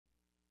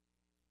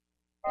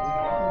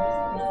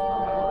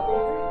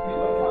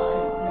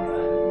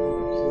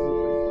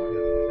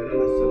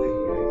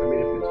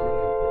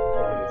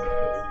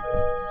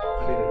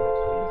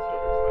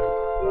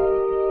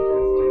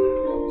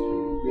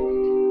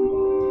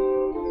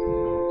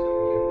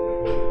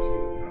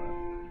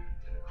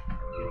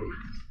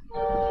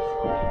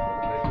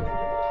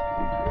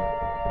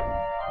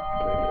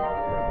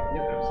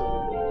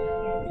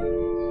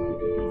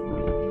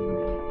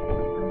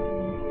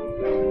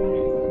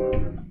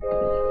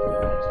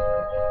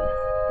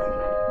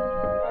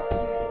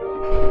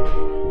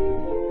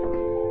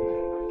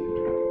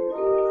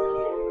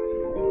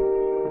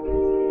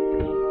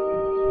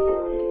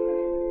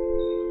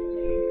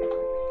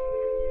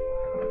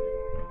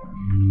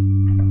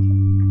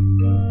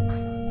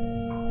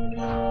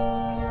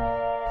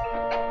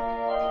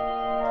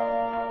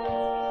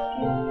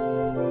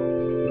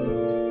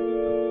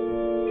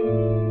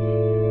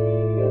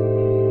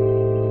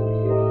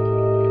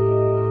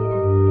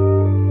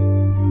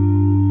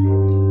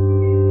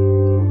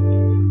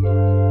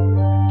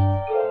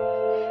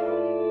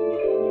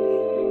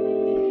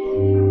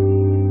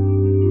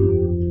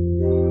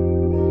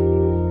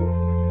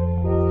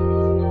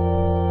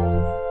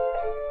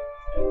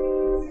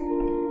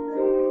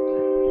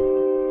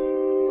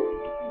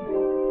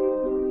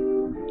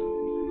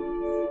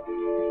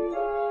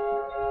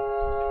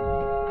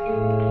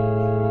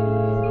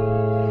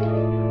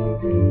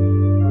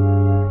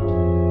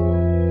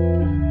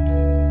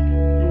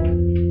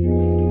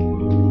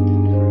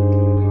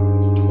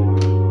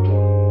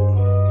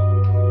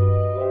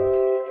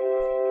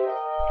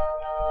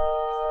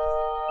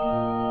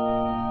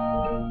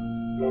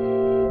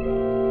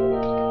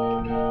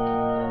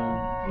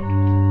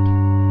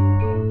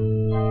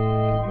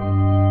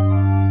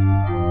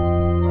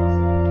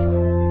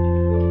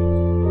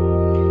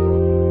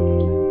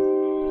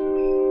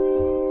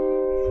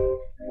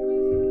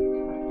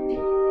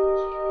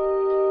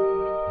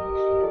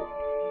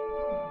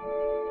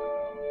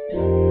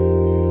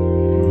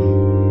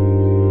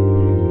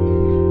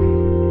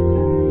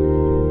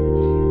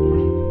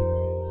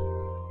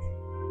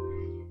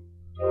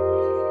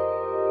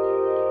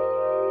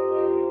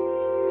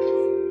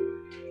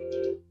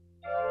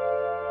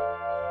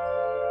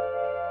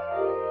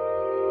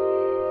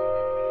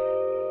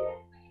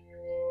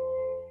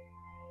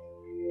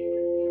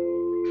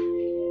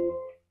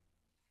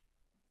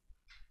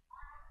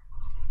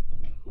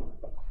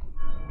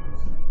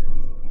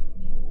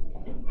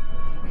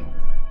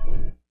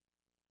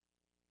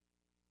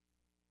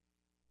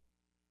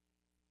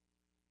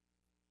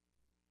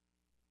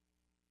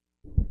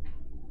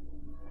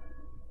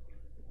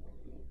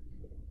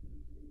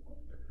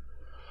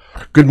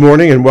Good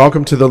morning and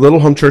welcome to the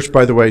Little Home Church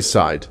by the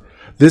Wayside.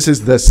 This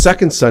is the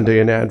second Sunday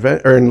in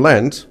Advent or in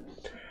Lent,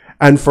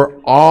 and for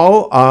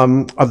all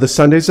of the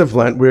Sundays of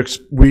Lent,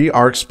 we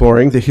are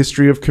exploring the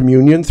history of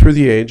communion through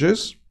the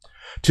ages.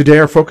 Today,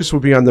 our focus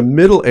will be on the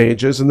Middle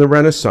Ages and the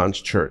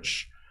Renaissance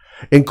Church.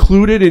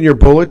 Included in your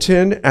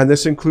bulletin, and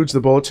this includes the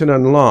bulletin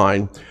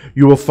online,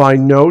 you will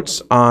find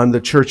notes on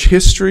the church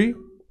history,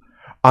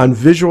 on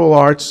visual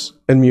arts,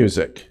 and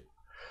music.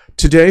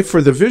 Today,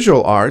 for the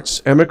visual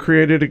arts, Emma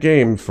created a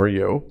game for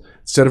you.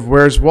 Instead of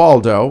Where's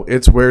Waldo,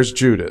 it's Where's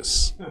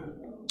Judas?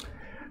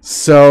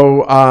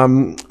 So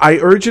I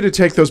urge you to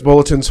take those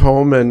bulletins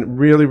home and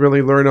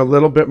really learn a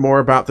little bit more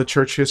about the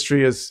church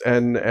history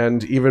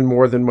and even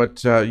more than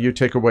what you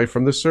take away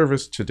from the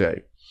service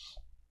today.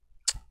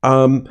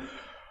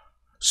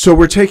 So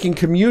we're taking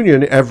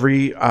communion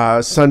every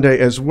Sunday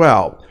as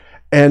well.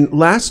 And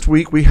last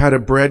week we had a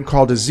bread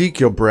called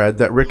Ezekiel bread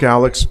that Rick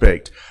Alex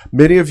baked.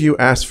 Many of you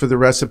asked for the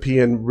recipe,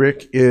 and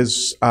Rick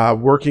is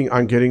working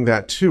on getting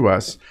that to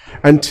us.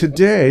 And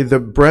today the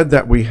bread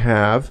that we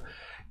have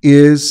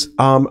is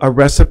a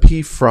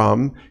recipe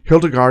from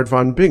Hildegard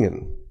von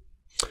Bingen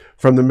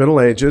from the Middle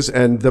Ages.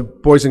 And the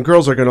boys and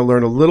girls are going to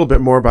learn a little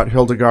bit more about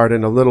Hildegard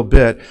in a little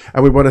bit.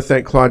 And we want to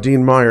thank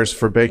Claudine Myers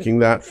for baking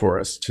that for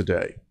us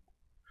today.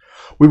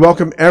 We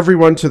welcome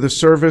everyone to the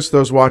service,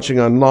 those watching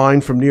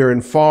online from near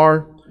and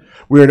far.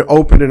 We're an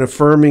open and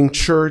affirming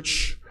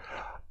church.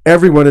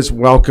 Everyone is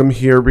welcome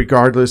here,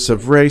 regardless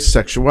of race,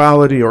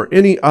 sexuality, or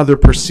any other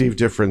perceived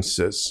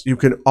differences. You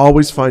can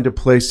always find a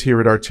place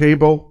here at our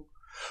table.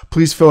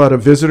 Please fill out a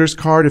visitor's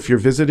card if you're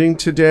visiting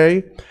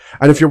today.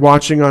 And if you're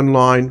watching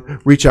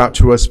online, reach out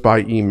to us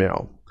by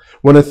email. I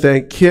want to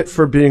thank Kit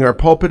for being our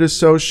pulpit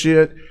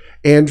associate.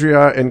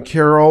 Andrea and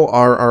Carol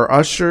are our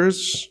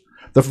ushers.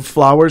 The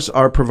flowers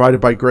are provided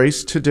by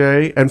Grace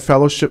today and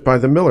fellowship by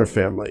the Miller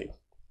family.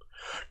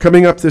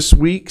 Coming up this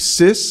week,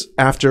 SIS,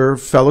 after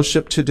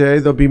fellowship today,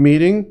 they'll be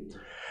meeting.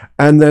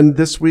 And then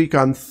this week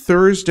on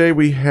Thursday,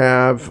 we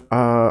have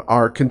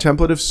our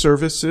contemplative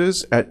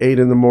services at 8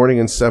 in the morning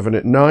and 7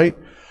 at night.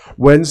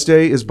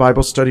 Wednesday is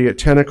Bible study at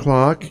 10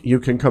 o'clock.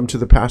 You can come to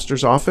the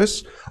pastor's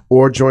office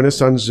or join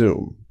us on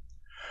Zoom.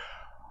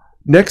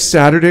 Next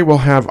Saturday, we'll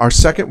have our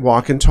second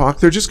walk and talk.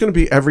 They're just going to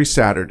be every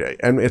Saturday,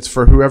 and it's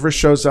for whoever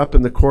shows up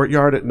in the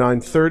courtyard at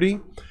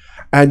 9:30.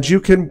 And you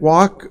can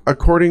walk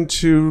according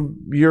to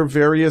your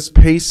various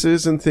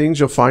paces and things.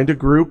 You'll find a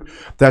group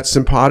that's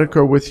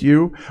simpatico with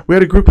you. We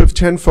had a group of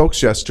 10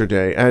 folks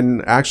yesterday,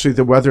 and actually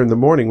the weather in the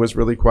morning was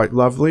really quite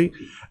lovely.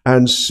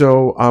 And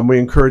so we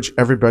encourage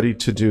everybody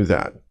to do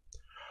that.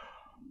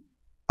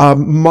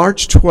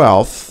 March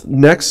 12th,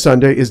 next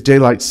Sunday, is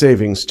daylight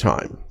savings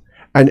time.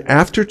 And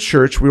after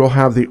church, we will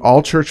have the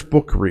all-church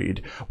book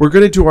read. We're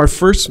going to do our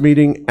first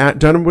meeting at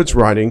Dunham Woods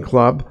Riding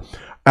Club.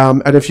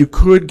 And if you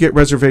could get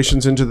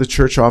reservations into the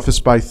church office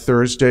by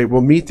Thursday,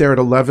 we'll meet there at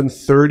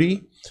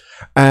 11:30.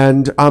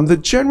 And the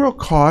general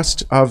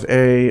cost of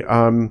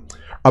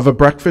a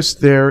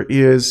breakfast there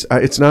is,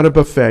 it's not a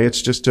buffet,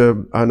 it's just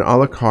an a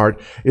la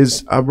carte,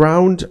 is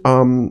around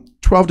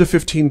 $12 to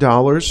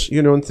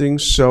 $15, and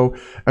things. So,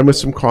 and with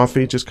some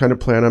coffee, just kind of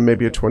plan on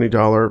maybe a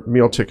 $20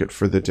 meal ticket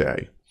for the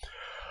day.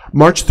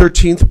 March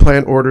 13th,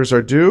 plant orders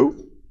are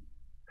due.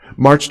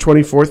 March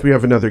 24th, we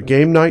have another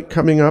game night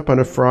coming up on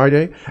a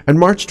Friday. And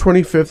March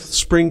 25th,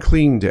 Spring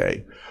Clean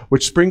Day,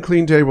 which Spring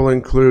Clean Day will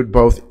include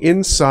both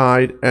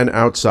inside and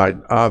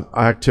outside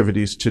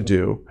activities to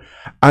do.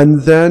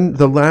 And then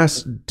the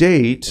last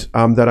date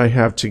that I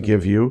have to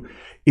give you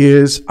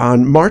is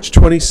on March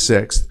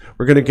 26th.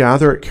 We're going to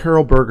gather at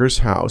Carol Berger's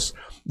house.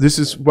 This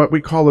is what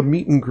we call a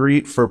meet and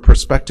greet for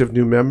prospective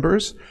new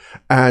members.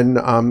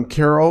 And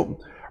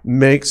Carol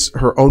makes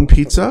her own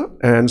pizza,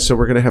 and so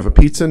we're going to have a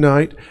pizza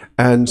night.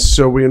 And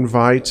so we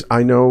invite,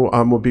 I know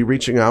we'll be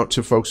reaching out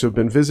to folks who have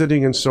been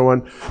visiting and so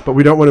on, but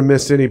we don't want to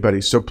miss anybody.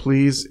 So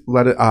please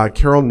let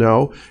Carol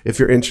know if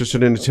you're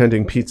interested in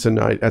attending pizza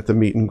night at the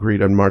meet and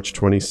greet on March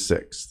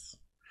 26th.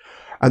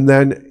 And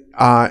then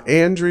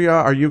Andrea,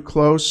 are you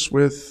close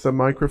with the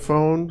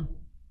microphone?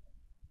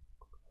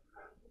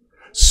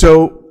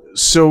 So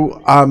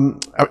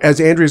as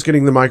Andrea's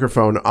getting the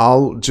microphone,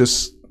 I'll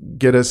just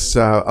get us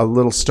a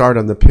little start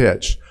on the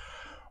pitch.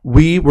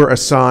 We were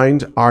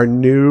assigned our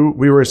new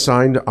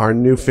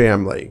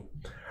family,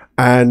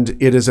 and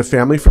it is a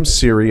family from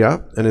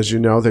Syria. And as you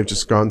know, they've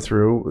just gone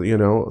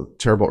through,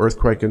 terrible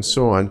earthquake and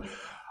so on.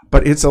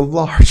 But it's a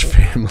large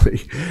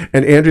family,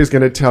 and Andrea's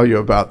going to tell you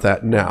about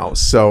that now.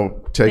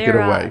 So take it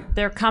away.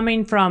 They're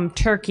coming from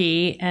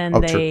Turkey, and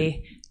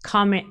Turkey.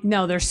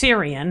 They're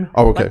Syrian,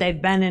 okay. But they've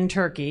been in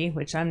Turkey,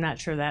 which I'm not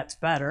sure that's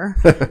better.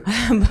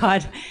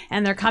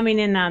 And they're coming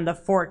in on the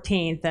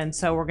 14th, and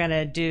so we're going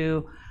to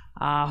do,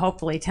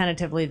 hopefully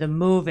tentatively, the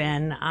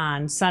move-in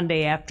on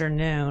Sunday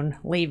afternoon,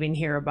 leaving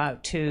here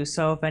about 2.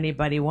 So if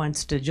anybody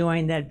wants to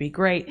join, that'd be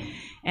great.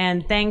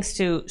 And thanks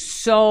to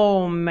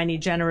so many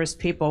generous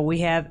people, we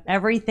have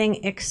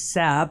everything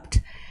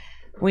except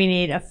we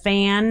need a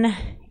fan,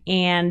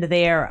 and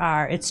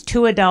it's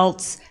 2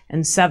 adults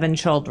and 7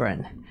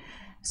 children.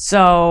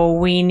 So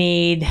we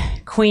need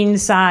queen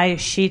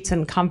size sheets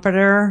and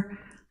comforter,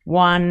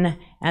 1,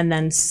 and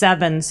then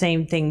 7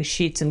 same thing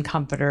sheets and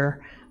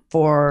comforter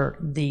for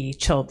the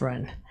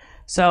children.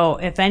 So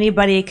if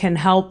anybody can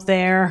help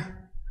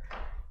there,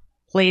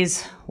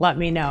 please let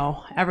me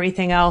know.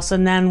 Everything else,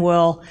 and then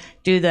we'll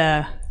do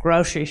the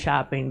grocery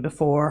shopping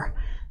before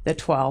the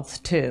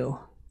 12th too.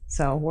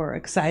 So we're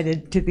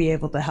excited to be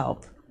able to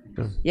help.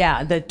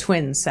 Yeah, the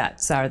twin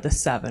sets are the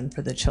 7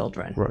 for the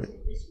children. Right.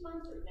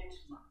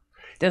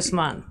 This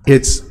month.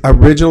 It's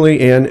originally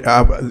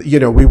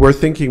we were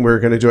thinking we were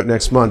going to do it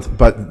next month,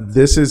 but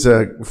this is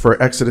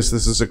for Exodus,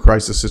 this is a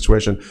crisis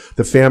situation.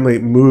 The family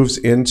moves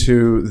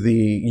into the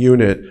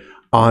unit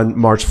on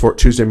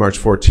Tuesday, March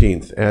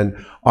 14th,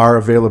 and our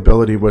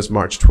availability was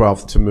March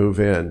 12th to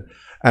move in.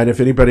 And if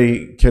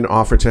anybody can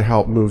offer to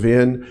help move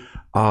in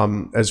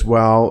as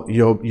well,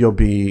 you'll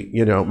be,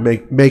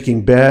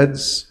 making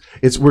beds.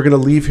 We're going to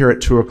leave here at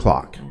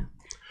 2:00.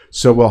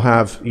 So we'll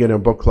have,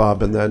 book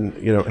club, and then,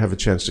 have a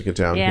chance to get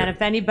down here. Yeah, and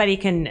if anybody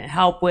can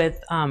help with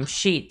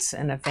sheets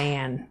and a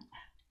fan,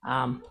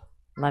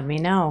 let me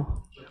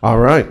know. All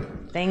right.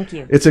 Thank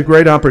you. It's a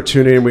great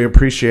opportunity, and we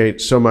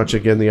appreciate so much,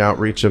 again, the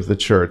outreach of the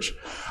church.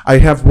 I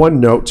have one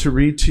note to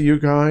read to you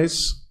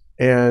guys,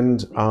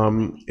 and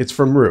it's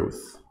from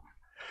Ruth.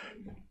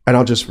 And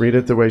I'll just read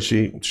it the way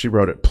she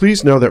wrote it.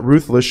 Please know that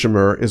Ruth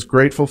Lishamer is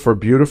grateful for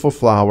beautiful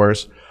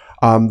flowers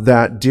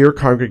that dear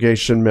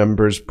congregation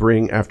members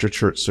bring after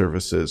church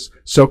services.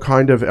 So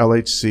kind of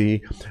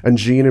LHC and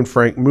Jean and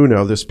Frank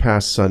Muno this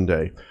past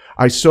Sunday.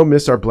 I so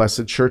miss our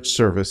blessed church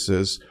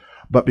services,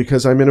 but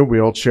because I'm in a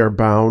wheelchair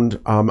bound,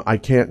 I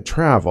can't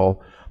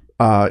travel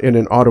in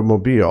an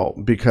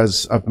automobile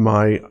because of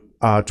my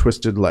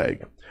twisted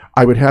leg.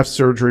 I would have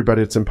surgery, but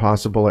it's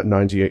impossible at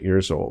 98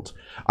 years old.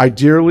 I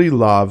dearly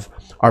love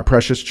our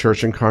precious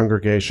church and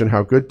congregation.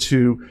 How good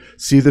to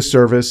see the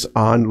service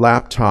on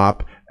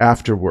laptop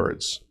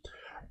afterwards.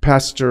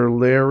 Pastor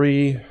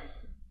Larry,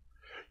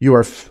 you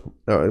are,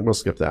 we'll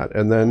skip that.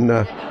 And then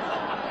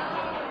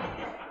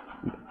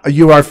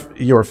you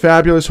are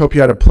fabulous. Hope you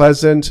had a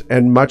pleasant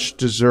and much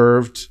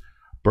deserved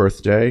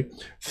birthday.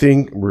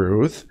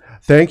 Ruth.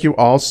 Thank you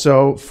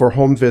also for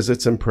home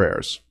visits and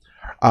prayers.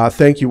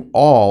 Thank you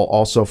all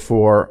also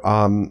for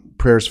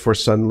prayers for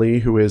Sun Lee,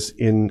 who is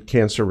in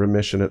cancer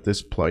remission at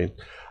this point.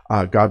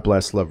 God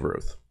bless, love,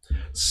 Ruth.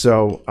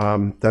 So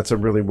that's a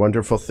really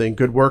wonderful thing.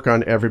 Good work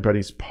on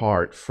everybody's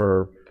part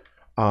for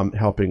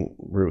helping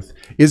Ruth.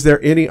 Is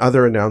there any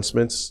other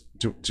announcements?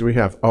 Do we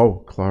have?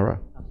 Oh, Clara.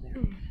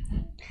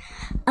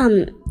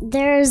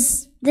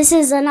 This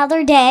is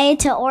another day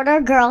to order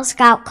Girl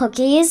Scout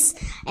cookies,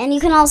 and you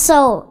can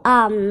also,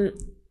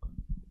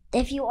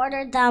 if you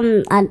ordered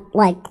them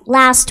like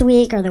last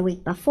week or the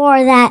week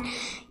before that,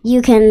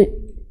 you can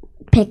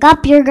pick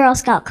up your Girl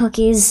Scout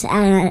cookies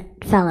at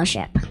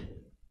Fellowship.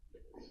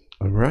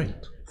 All right.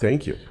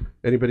 Thank you.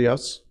 Anybody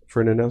else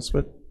for an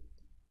announcement?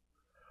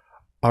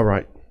 All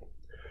right.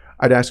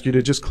 I'd ask you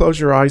to just close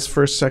your eyes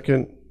for a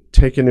second,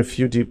 take in a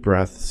few deep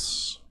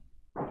breaths.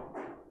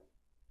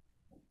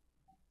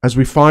 As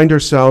we find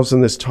ourselves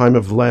in this time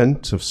of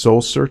Lent, of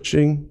soul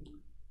searching,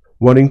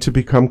 wanting to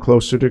become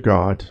closer to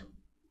God,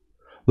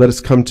 let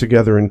us come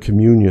together in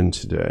communion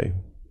today.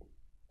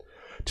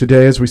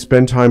 Today, as we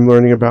spend time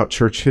learning about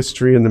church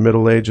history in the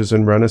Middle Ages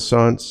and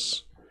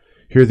Renaissance,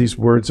 hear these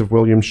words of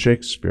William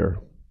Shakespeare.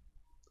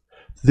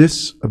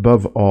 This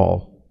above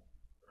all,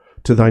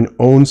 to thine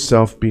own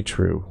self be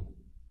true,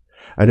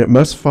 and it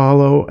must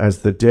follow as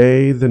the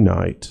day the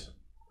night,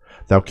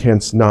 thou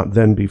canst not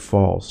then be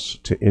false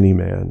to any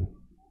man.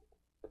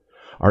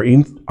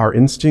 Our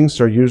instincts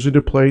are usually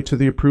to play to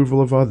the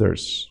approval of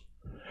others.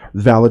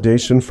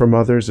 Validation from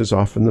others is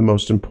often the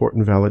most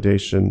important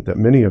validation that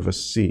many of us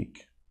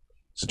seek.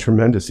 It's a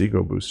tremendous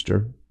ego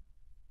booster.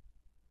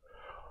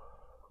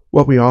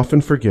 What we often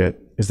forget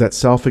is that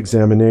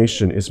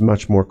self-examination is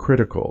much more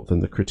critical than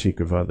the critique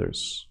of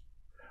others.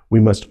 We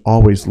must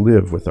always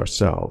live with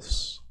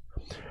ourselves.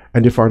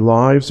 And if our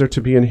lives are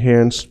to be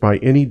enhanced by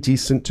any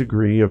decent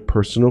degree of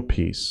personal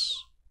peace,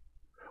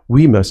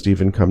 we must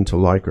even come to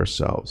like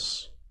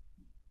ourselves.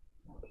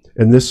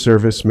 In this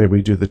service, may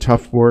we do the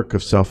tough work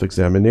of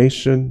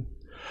self-examination,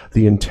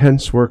 the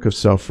intense work of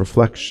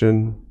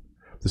self-reflection,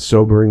 the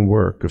sobering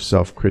work of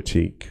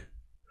self-critique,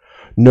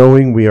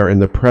 knowing we are in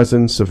the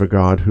presence of a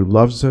God who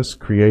loves us,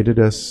 created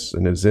us,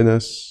 and is in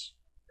us,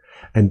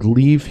 and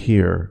leave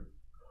here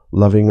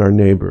loving our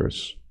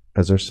neighbors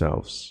as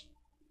ourselves.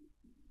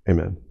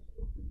 Amen.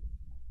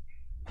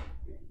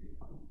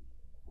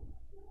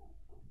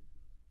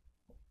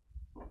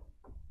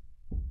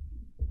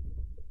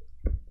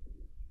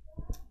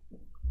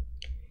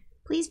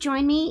 Please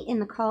join me in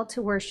the call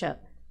to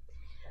worship.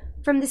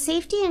 From the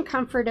safety and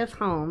comfort of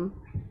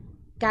home,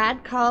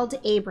 God called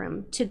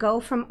Abram to go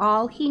from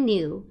all he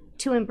knew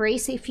to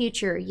embrace a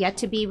future yet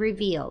to be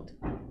revealed.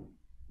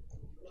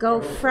 Go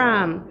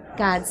from,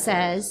 God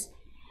says,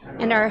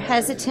 and our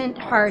hesitant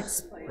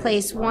hearts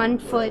place one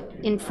foot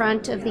in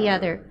front of the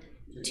other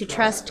to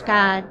trust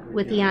God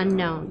with the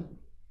unknown.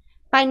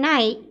 By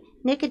night,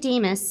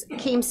 Nicodemus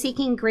came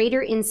seeking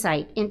greater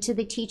insight into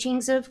the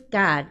teachings of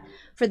God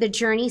for the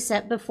journey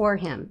set before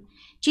him.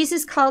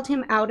 Jesus called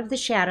him out of the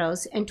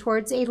shadows and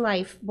towards a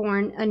life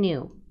born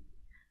anew.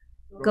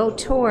 Go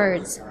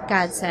towards,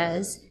 God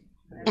says,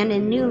 and a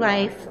new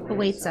life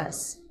awaits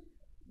us.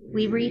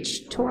 We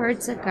reach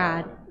towards a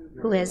God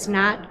who has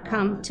not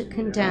come to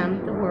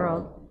condemn the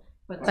world,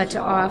 but to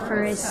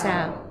offer a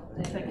salve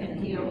that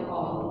can heal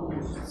all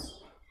wounds.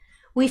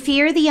 We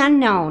fear the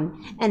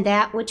unknown, and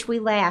that which we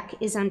lack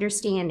is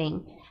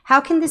understanding.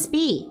 How can this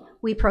be?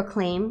 We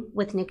proclaim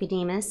with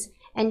Nicodemus,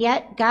 and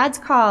yet God's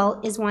call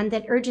is one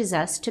that urges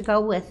us to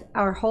go with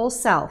our whole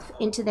self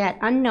into that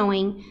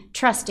unknowing,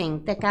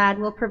 trusting that God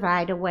will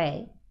provide a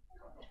way.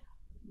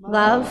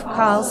 Love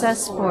calls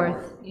us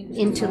forth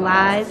into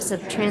lives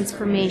of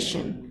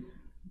transformation,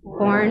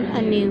 born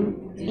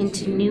anew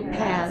into new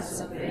paths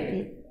of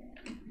faith.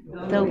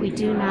 Though we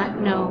do not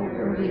know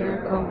where we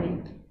are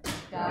going,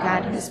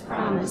 God has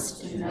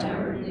promised to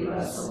never leave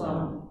us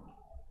alone.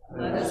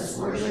 Let us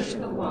worship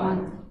the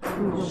one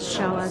who will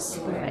show us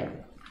the way.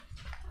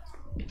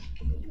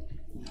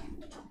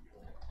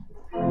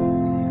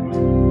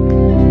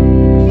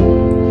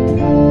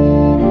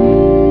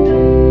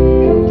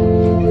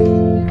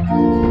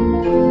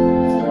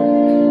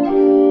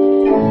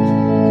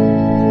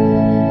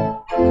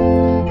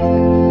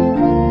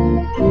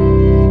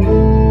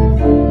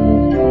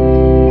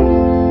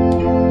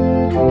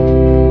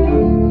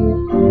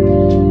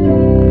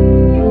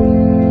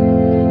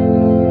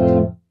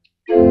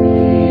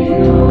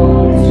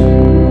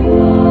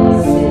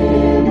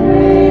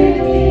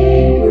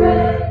 Breaking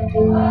bread.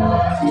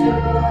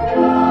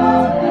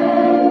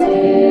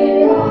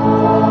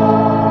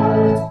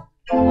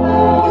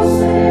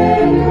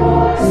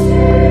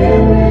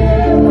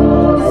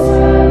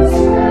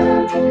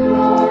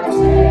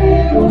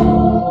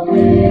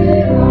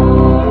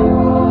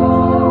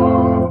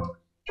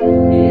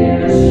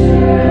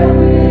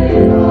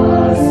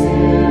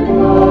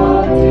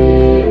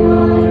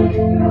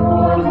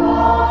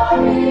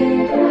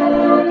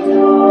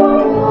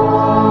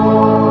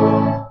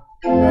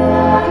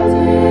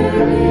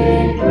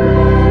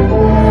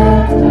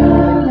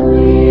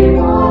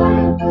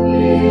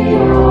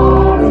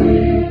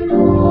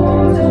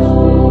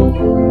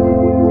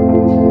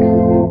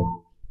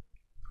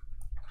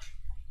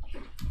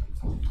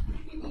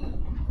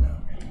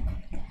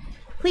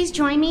 Please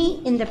join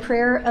me in the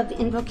prayer of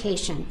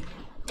invocation.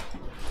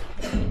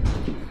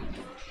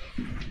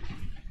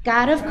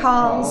 God of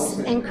calls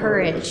and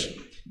courage,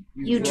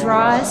 you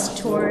draw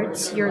us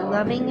towards your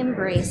loving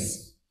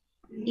embrace,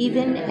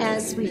 even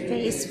as we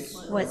face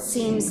what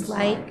seems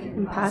like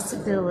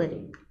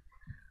impossibility.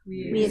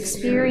 We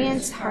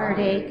experience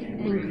heartache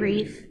and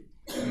grief,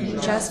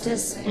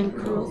 injustice and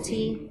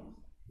cruelty,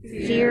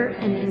 fear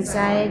and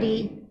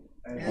anxiety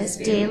as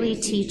daily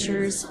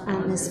teachers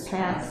on this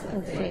path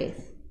of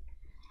faith.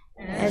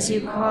 As you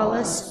call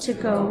us to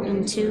go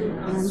into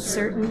an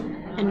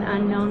uncertain and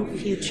unknown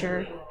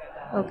future,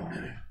 oh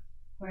God,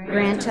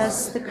 grant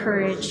us the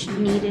courage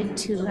needed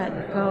to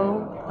let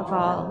go of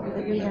all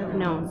that we have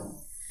known,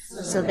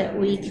 so that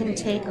we can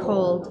take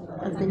hold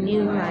of the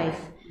new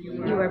life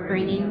you are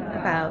bringing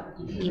about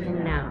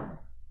even now.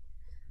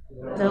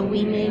 Though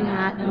we may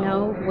not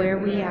know where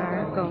we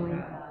are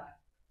going,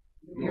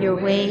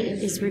 your way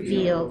is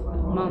revealed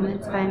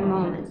moment by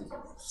moment,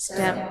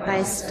 step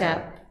by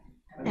step,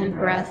 and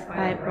breath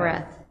by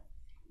breath.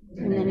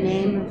 In the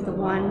name of the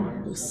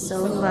one who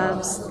so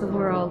loves the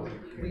world,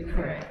 we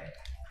pray.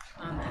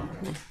 Amen.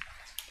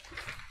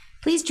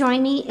 Please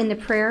join me in the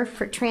prayer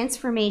for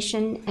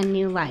transformation and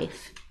new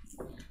life.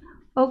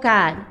 O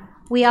God,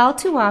 we all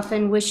too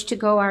often wish to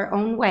go our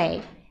own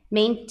way,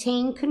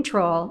 maintain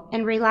control,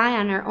 and rely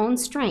on our own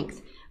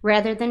strength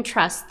rather than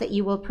trust that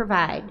you will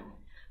provide.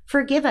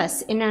 Forgive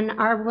us in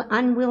our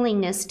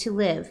unwillingness to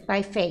live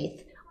by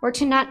faith or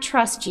to not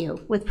trust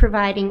you with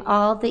providing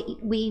all that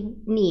we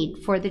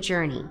need for the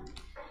journey.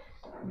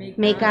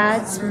 May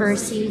God's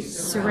mercy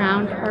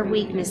surround our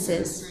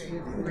weaknesses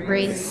with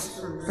grace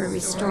for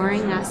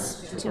restoring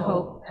us to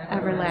hope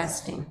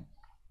everlasting.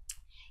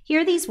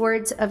 Hear these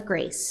words of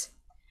grace.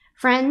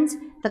 Friends,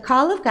 the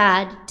call of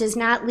God does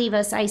not leave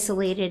us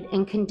isolated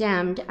and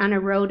condemned on a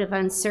road of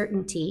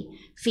uncertainty,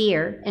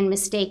 fear, and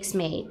mistakes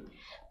made.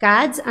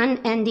 God's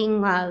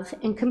unending love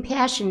and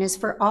compassion is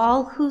for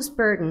all whose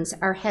burdens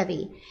are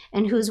heavy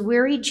and whose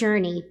weary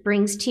journey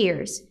brings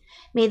tears.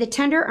 May the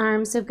tender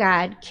arms of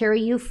God carry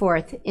you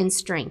forth in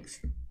strength.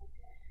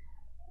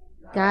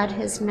 God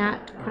has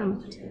not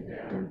come to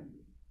them,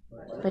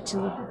 but to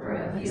look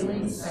for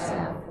healing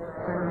salve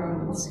for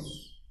our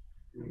wounds.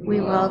 We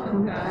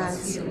welcome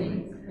God's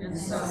healing and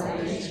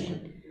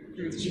salvation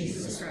through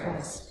Jesus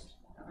Christ.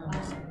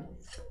 Amen.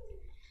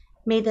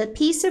 May the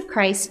peace of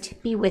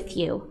Christ be with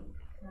you.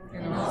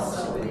 And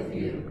also with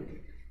you.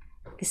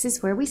 This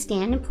is where we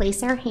stand and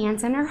place our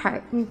hands on our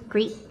heart and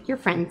greet your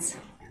friends.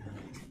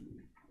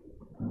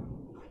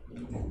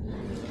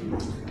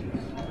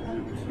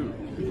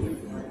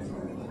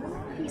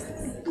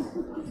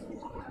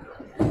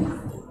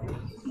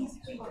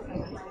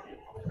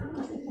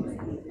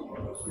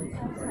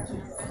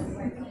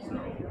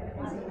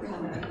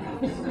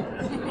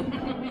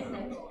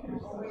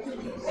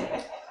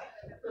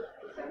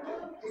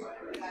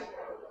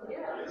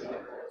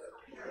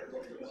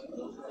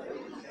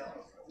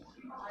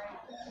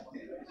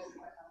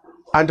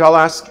 And I'll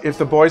ask if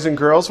the boys and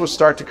girls will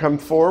start to come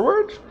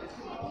forward.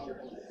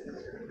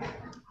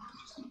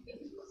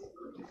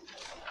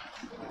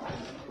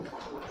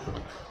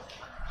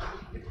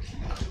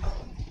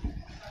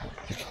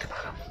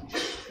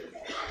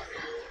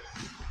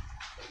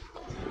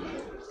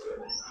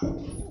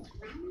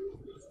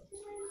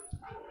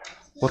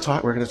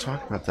 We're going to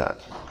talk about that.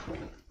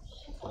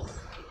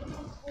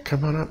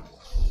 Come on up.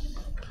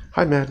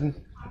 Hi, Madden.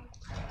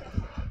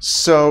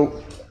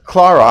 So,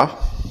 Clara,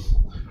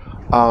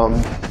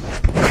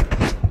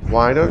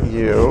 why don't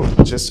you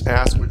just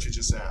ask what you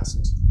just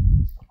asked?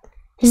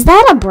 Is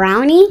that a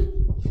brownie?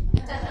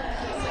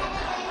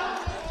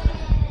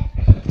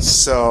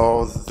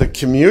 So the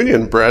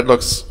communion bread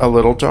looks a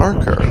little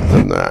darker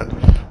than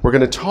that. We're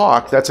going to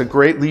talk. That's a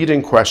great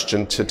leading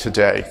question to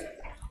today.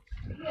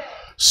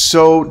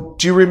 So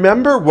do you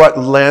remember what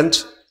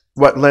Lent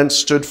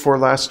stood for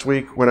last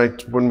week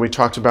when we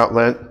talked about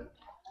Lent?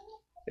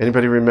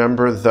 Anybody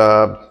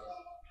remember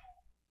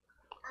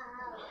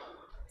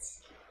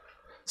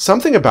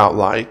something about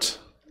light?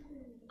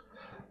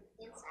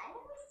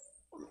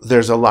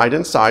 There's a light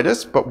inside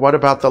us, but what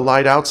about the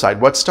light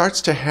outside? What starts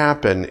to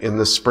happen in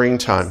the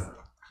springtime?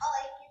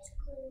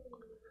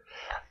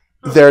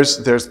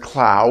 There's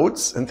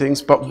clouds and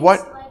things, but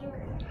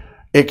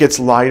it gets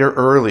lighter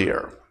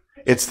earlier.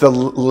 It's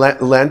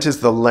Lent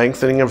is the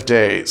lengthening of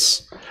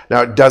days.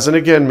 Now, it doesn't,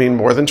 again, mean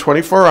more than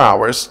 24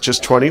 hours,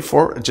 just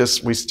 24,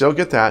 we still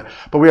get that,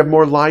 but we have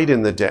more light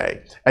in the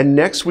day. And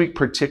next week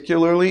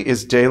particularly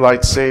is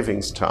daylight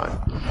savings time.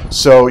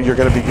 So you're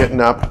going to be getting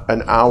up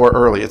an hour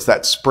early. It's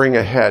that spring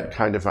ahead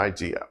kind of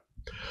idea.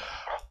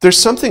 There's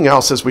something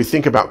else as we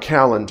think about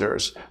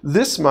calendars.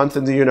 This month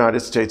in the United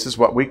States is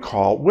what we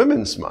call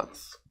Women's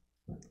Month.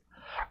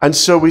 And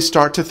so we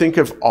start to think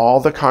of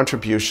all the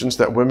contributions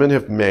that women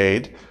have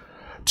made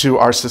to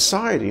our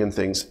society and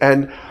things.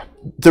 And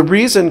the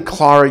reason,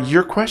 Clara,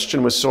 your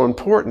question was so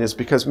important is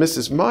because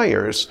Mrs.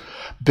 Myers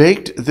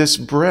baked this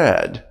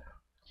bread,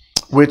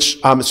 which,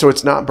 so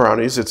it's not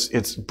brownies,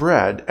 it's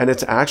bread, and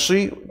it's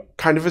actually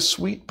kind of a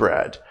sweet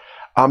bread.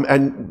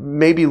 And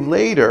maybe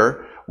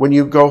later, when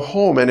you go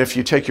home, and if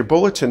you take your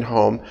bulletin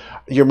home,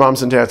 your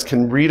moms and dads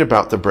can read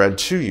about the bread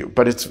to you,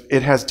 but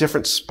it has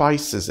different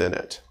spices in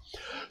it.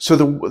 So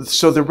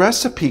the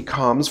recipe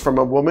comes from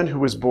a woman who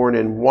was born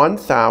in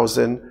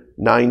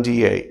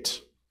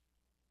 1098.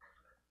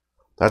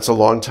 That's a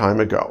long time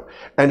ago.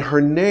 And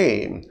her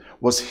name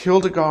was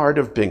Hildegard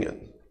of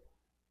Bingen.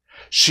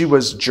 She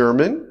was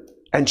German,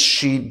 and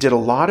she did a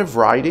lot of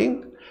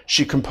writing.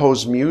 She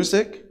composed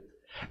music,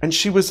 and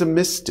she was a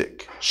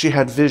mystic. She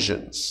had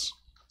visions.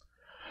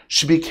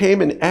 She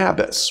became an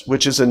abbess,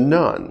 which is a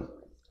nun,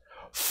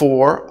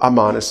 for a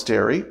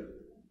monastery.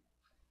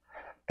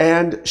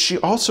 And she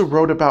also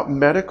wrote about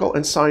medical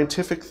and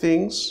scientific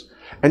things,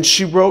 and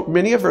she wrote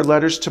many of her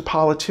letters to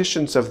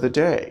politicians of the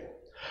day.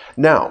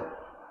 Now,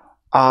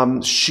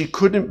 she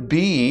couldn't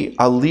be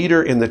a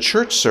leader in the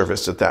church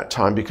service at that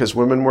time because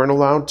women weren't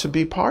allowed to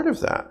be part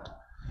of that.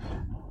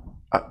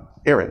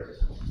 Aaron.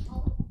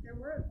 There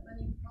were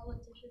many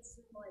politicians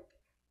in like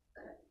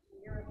that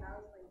year and now,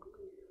 like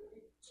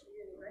she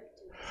didn't write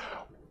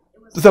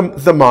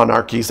to. The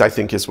monarchies, I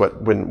think, is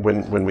what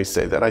when we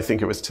say that. I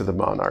think it was to the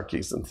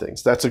monarchies and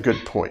things. That's a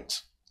good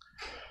point.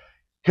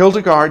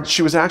 Hildegard,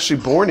 she was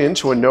actually born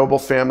into a noble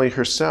family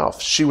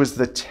herself. She was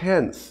the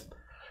 10th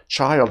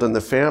child in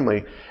the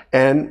family,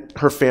 and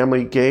her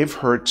family gave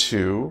her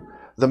to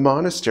the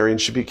monastery,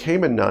 and she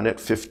became a nun at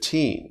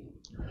 15.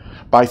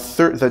 By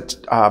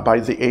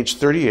the age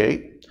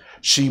 38,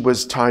 she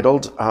was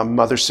titled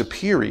Mother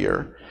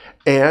Superior,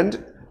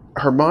 and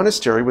her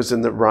monastery was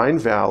in the Rhine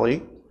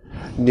Valley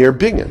near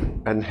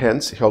Bingen, and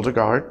hence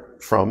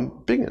Hildegard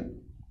from Bingen.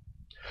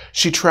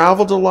 She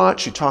traveled a lot,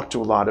 she talked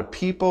to a lot of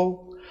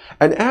people,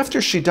 and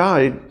after she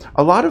died,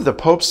 a lot of the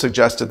popes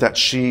suggested that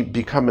she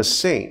become a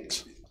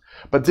saint,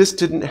 but this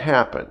didn't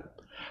happen.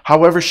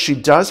 However, she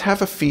does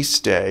have a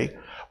feast day,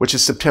 which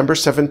is September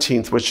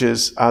 17th, which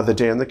is the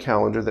day on the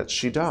calendar that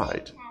she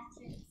died.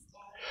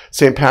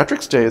 St.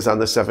 Patrick's Day is on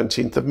the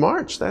 17th of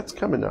March. That's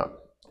coming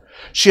up.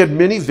 She had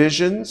many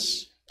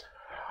visions.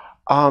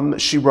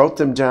 She wrote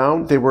them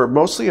down. They were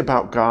mostly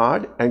about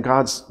God and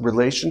God's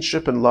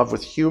relationship and love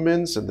with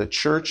humans and the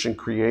church and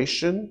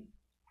creation.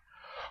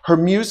 Her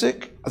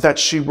music that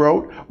she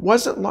wrote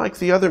wasn't like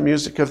the other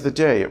music of the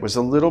day. It was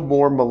a little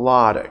more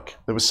melodic.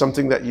 There was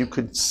something that you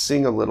could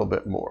sing a little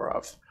bit more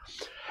of.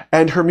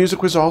 And her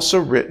music was also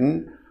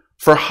written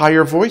for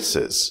higher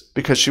voices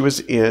because she was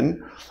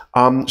in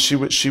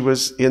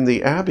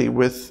the abbey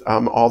with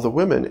all the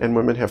women, and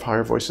women have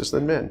higher voices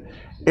than men.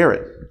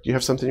 Aaron, do you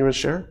have something you want to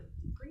share?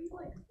 Pre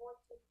like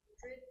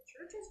 1400,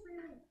 churches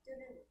really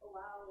didn't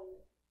allow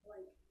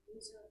like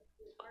music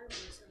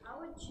requirements. So how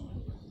would she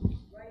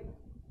write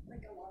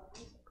like a lot of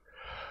music?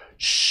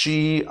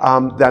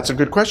 That's a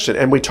good question.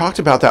 And we talked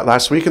about that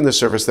last week in the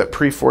service, that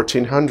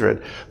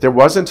pre-1400, there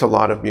wasn't a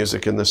lot of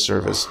music in the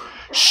service.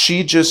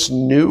 She just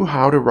knew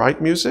how to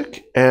write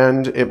music,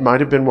 and it might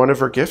have been one of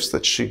her gifts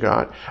that she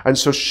got. And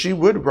so she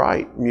would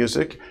write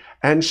music,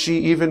 and she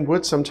even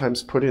would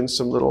sometimes put in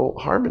some little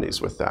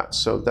harmonies with that.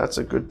 So that's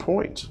a good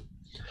point.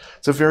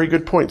 It's a very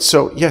good point.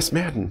 So yes,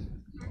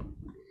 Madden.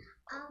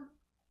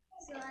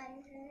 So I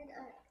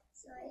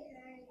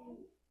heard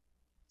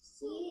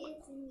she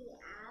is in the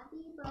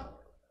abbey, but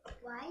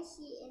why is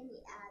she in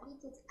the abbey?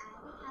 Because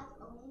abbey has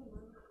only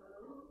one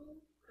clothing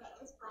that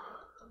is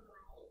black and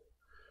white.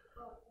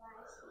 But why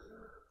is she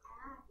in the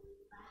abbey?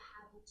 But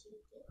how did she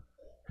get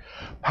there?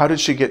 How did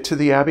she get to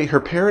the abbey? Her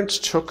parents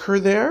took her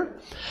there,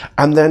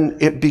 and then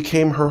it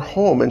became her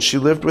home, and she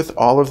lived with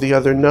all of the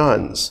other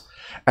nuns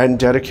and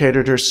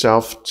dedicated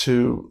herself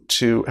to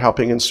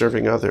helping and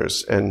serving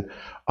others and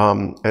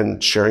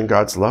sharing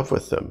God's love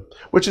with them,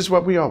 which is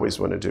what we always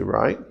want to do,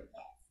 right?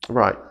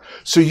 Right.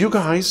 So you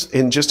guys,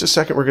 in just a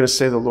second, we're going to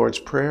say the Lord's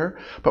Prayer.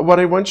 But what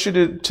I want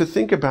you to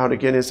think about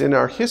again is in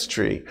our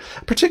history,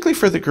 particularly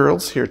for the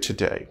girls here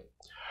today.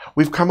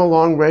 We've come a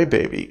long way,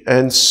 baby.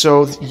 And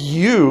so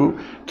you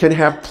can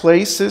have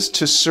places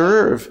to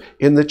serve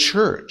in the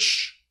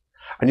church.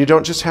 And you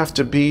don't just have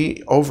to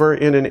be over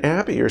in an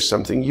abbey or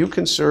something. You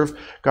can serve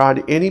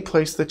God any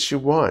place that you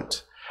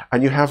want.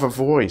 And you have a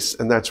voice,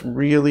 and that's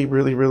really,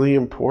 really, really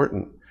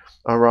important.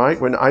 All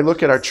right? When I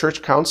look at our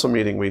church council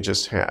meeting we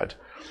just had,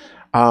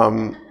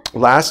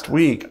 last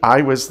week,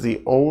 I was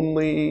the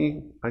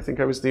only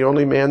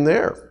man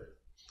there.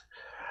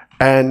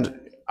 And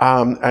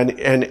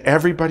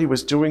everybody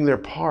was doing their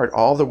part.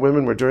 All the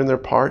women were doing their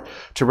part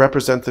to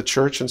represent the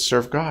church and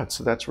serve God.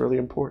 So that's really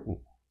important.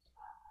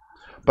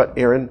 But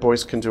Aaron,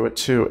 boys can do it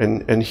too,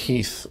 and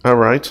Heath. All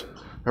right,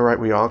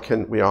 we all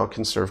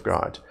can serve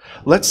God.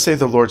 Let's say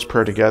the Lord's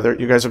Prayer together.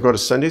 You guys will go to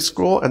Sunday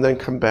school and then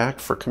come back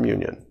for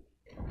communion.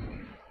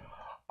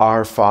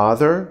 Our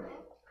Father,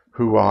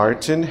 who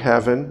art in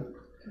heaven,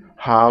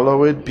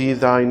 hallowed be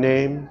thy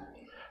name.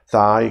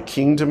 Thy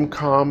kingdom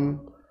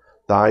come,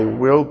 thy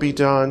will be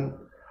done,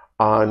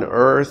 on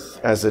earth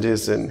as it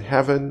is in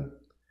heaven.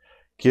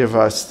 Give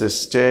us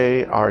this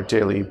day our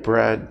daily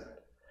bread,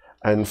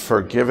 and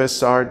forgive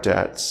us our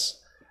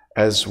debts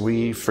as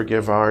we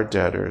forgive our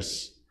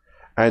debtors.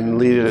 and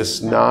lead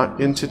us not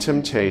into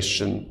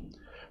temptation,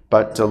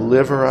 but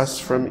deliver us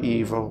from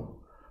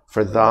evil.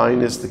 For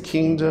thine is the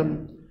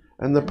kingdom,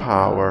 and the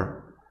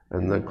power,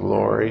 and the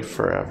glory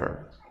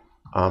forever.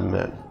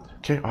 Amen.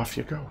 Okay, off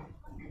you go.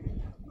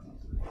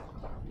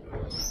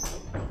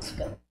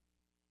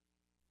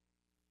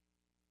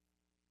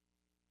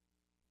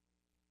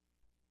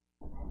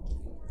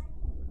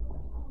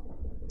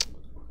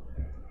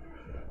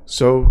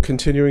 So,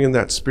 continuing in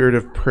that spirit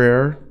of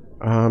prayer,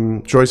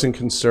 joys and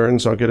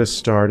concerns, I'll get us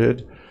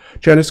started.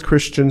 Janice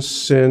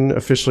Christensen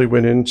officially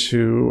went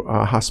into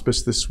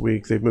hospice this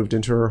week. They've moved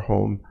into her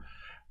home,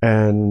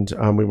 and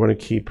we want to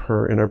keep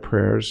her in our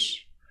prayers.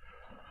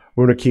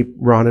 We want to keep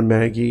Ron and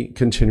Maggie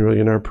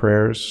continually in our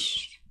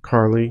prayers.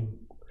 Carly,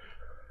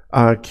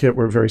 Kit,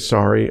 we're very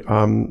sorry.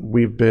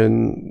 We've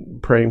been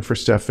praying for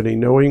Stephanie,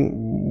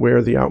 knowing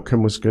where the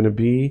outcome was going to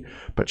be,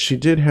 but she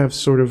did have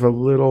sort of a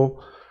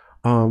little...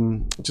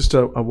 just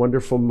a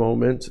wonderful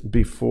moment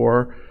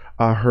before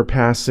her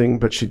passing,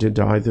 but she did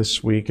die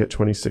this week at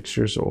 26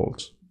 years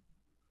old.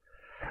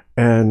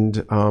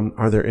 And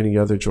are there any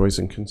other joys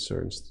and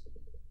concerns?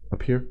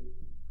 Up here?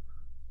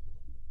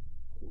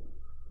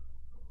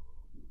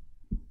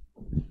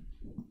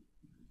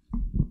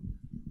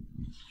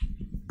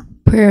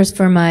 Prayers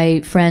for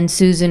my friend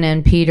Susan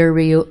and Peter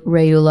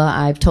Rayula.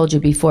 I've told you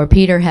before,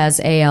 Peter has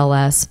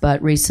ALS,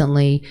 but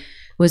recently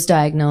was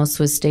diagnosed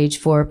with stage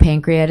 4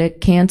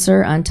 pancreatic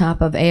cancer on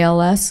top of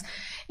ALS,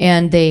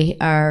 and they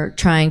are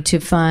trying to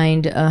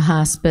find a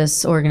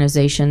hospice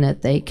organization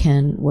that they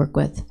can work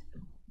with.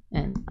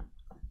 And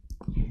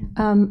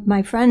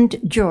my friend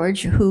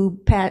George, who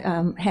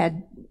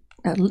had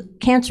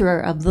cancer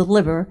of the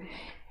liver,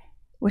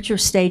 which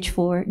was stage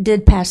 4,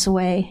 did pass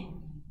away.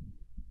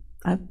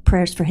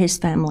 Prayers for his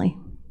family.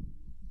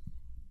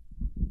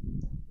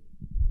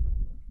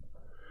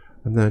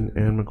 And then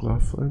Anne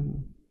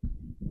McLaughlin.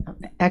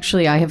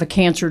 Actually, I have a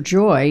cancer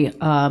joy.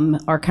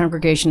 Our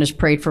congregation has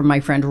prayed for my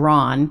friend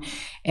Ron,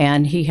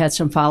 and he had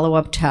some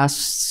follow-up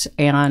tests,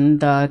 and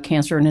the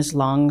cancer in his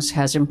lungs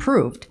has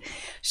improved.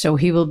 So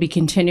he will be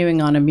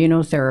continuing on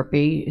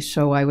immunotherapy.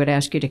 So I would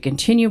ask you to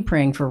continue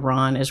praying for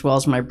Ron, as well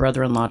as my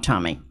brother-in-law,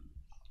 Tommy.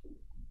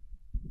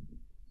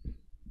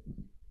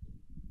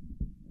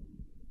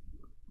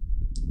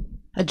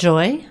 A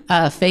joy.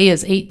 Faye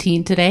is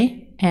 18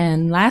 today,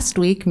 and last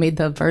week made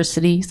the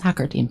varsity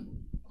soccer team.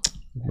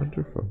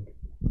 Wonderful.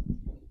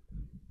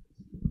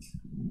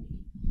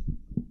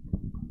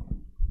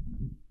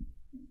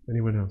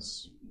 Anyone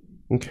else?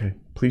 Okay,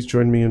 please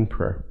join me in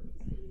prayer.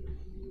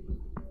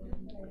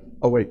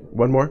 Oh, wait,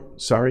 one more?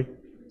 Sorry.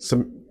 It's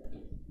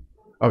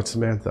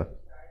Samantha.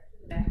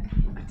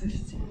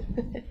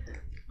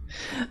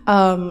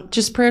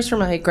 Just prayers for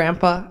my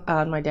grandpa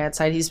on my dad's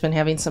side. He's been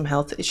having some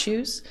health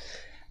issues.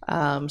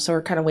 So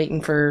we're kind of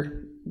waiting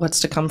for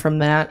what's to come from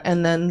that.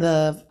 And then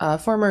the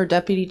former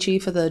deputy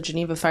chief of the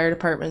Geneva Fire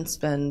Department's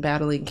been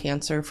battling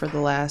cancer for the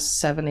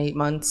last 7-8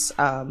 months.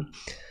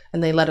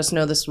 And they let us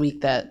know this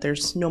week that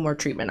there's no more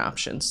treatment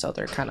options. So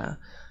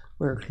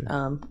we're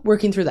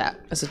working through that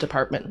as a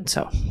department.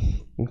 So.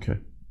 Okay.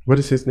 What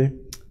is his name?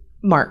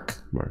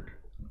 Mark. Mark.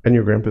 And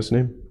your grandpa's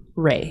name?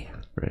 Ray.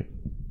 Ray.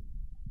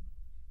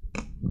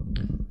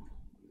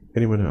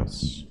 Anyone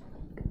else?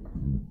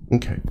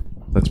 Okay,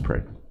 let's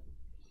pray.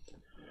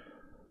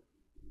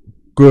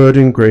 Good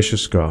and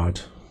gracious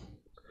God,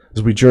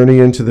 as we journey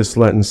into this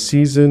Lenten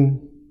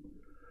season,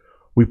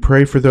 we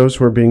pray for those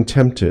who are being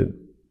tempted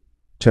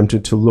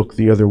to look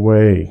the other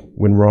way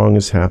when wrong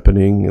is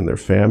happening in their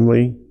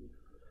family,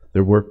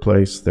 their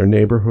workplace, their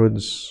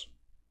neighborhoods,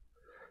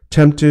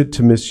 tempted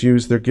to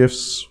misuse their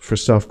gifts for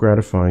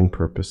self-gratifying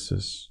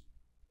purposes,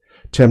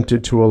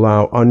 tempted to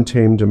allow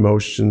untamed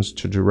emotions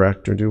to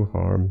direct or do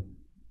harm,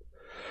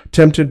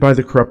 tempted by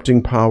the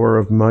corrupting power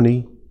of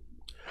money,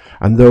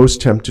 and those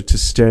tempted to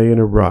stay in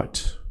a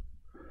rut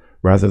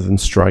rather than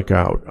strike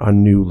out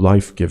on new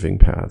life-giving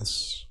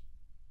paths.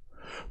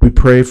 We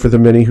pray for the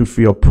many who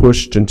feel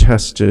pushed and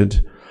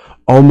tested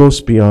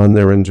almost beyond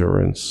their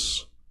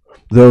endurance,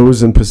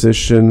 those in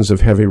positions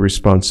of heavy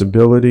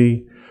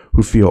responsibility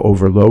who feel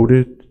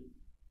overloaded,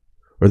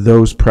 or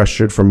those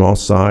pressured from all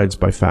sides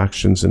by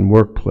factions in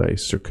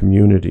workplace or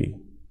community,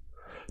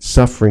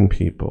 suffering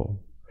people,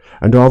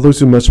 and all those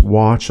who must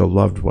watch a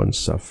loved one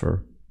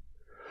suffer,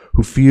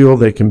 who feel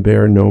they can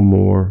bear no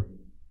more,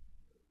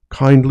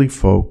 kindly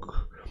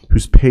folk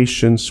whose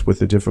patience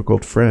with a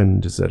difficult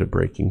friend is at a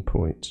breaking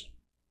point,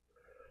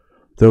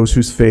 those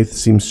whose faith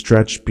seems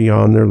stretched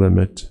beyond their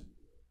limit,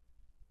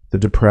 the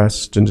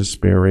depressed and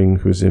despairing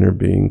whose inner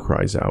being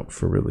cries out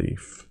for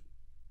relief.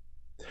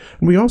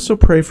 And we also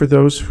pray for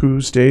those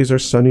whose days are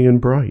sunny and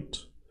bright,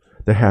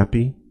 the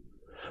happy,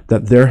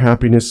 that their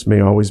happiness may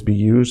always be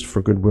used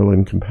for goodwill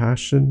and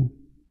compassion,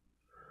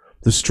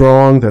 the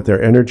strong, that their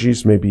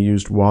energies may be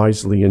used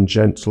wisely and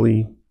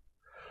gently,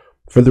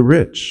 for the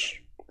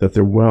rich, that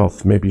their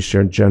wealth may be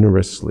shared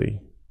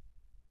generously,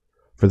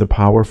 for the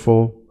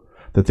powerful,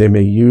 that they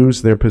may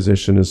use their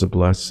position as a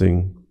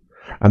blessing,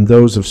 and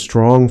those of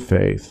strong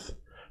faith,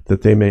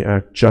 that they may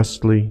act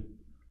justly,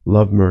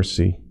 love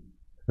mercy,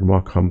 and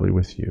walk humbly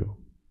with you.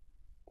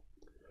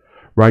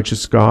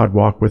 Righteous God,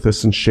 walk with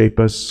us and shape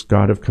us,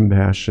 God of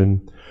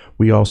compassion.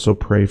 We also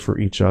pray for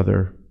each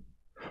other,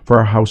 for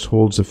our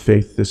households of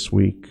faith this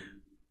week,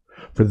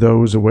 for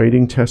those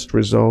awaiting test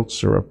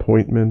results or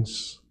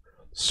appointments,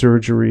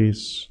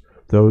 surgeries,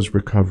 those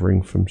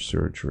recovering from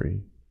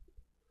surgery.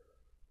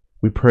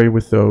 We pray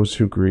with those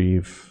who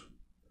grieve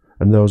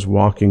and those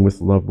walking with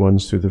loved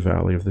ones through the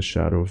valley of the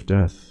shadow of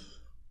death.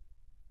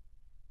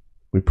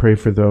 We pray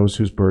for those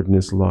whose burden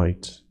is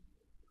light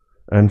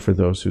and for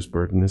those whose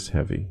burden is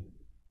heavy.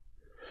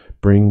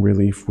 Bring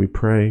relief, we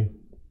pray.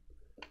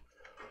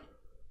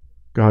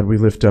 God, we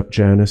lift up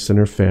Janice and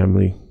her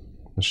family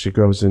as she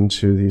goes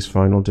into these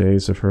final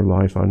days of her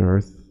life on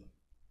earth.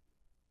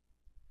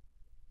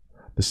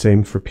 The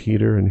same for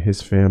Peter and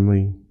his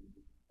family.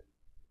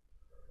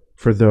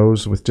 For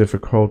those with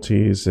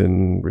difficulties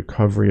in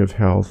recovery of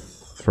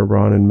health, for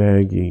Ron and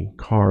Maggie,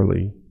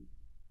 Carly.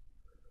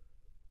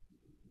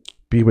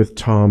 Be with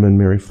Tom and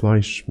Mary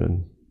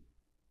Fleischman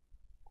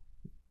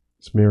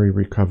as Mary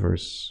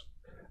recovers,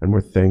 and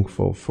we're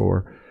thankful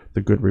for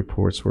the good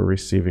reports we're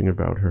receiving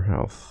about her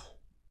health.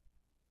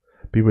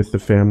 Be with the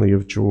family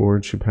of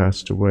George who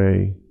passed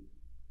away.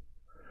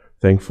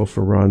 Thankful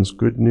for Ron's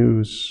good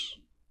news.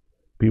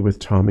 Be with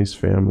Tommy's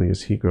family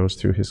as he goes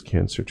through his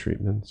cancer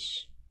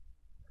treatments.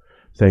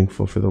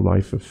 Thankful for the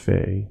life of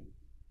Faye.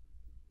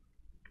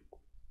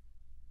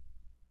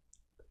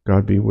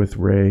 God, be with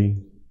Ray.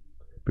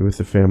 Be with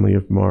the family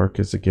of Mark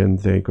as again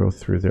they go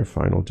through their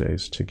final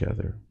days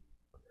together.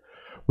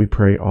 We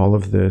pray all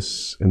of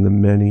this in the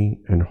many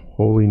and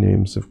holy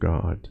names of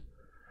God,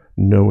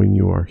 knowing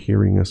you are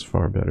hearing us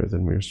far better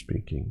than we are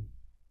speaking.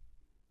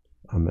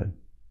 Amen.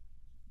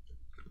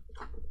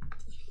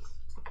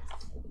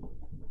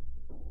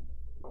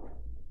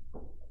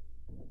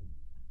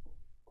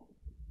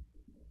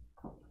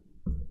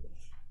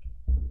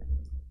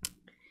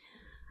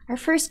 Our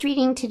first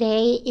reading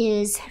today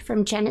is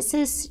from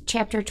Genesis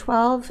chapter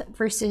 12,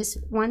 verses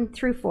 1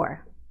 through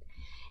 4.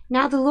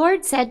 Now the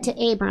Lord said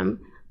to Abram,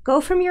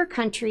 "Go from your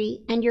country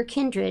and your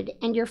kindred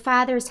and your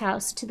father's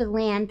house to the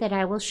land that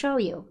I will show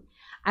you.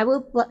 I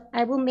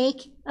will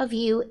make of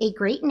you a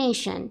great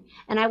nation,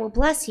 and I will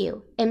bless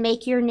you and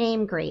make your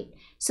name great,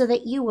 so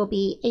that you will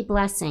be a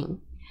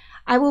blessing.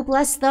 I will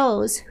bless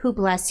those who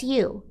bless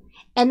you,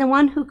 and the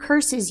one who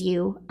curses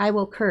you I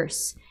will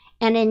curse,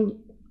 and in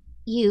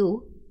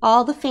you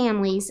all the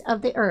families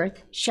of the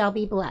earth shall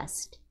be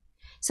blessed."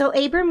 So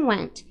Abram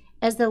went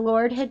as the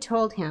Lord had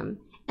told him,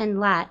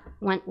 and Lot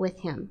went with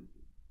him.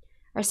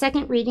 Our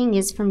second reading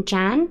is from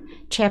John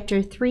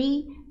chapter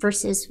 3,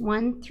 verses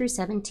 1 through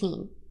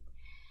 17.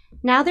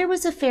 Now there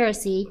was a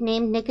Pharisee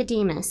named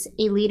Nicodemus,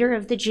 a leader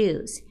of the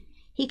Jews.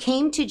 He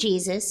came to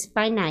Jesus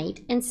by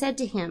night and said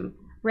to him,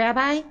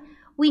 "Rabbi,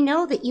 we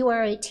know that you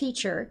are a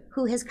teacher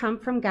who has come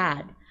from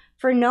God,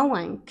 for no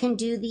one can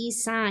do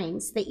these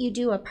signs that you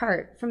do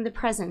apart from the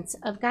presence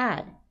of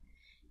God."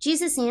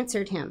 Jesus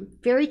answered him,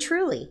 "Very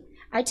truly,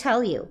 I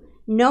tell you,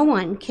 no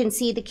one can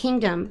see the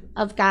kingdom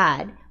of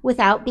God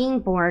without being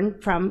born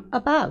from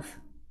above."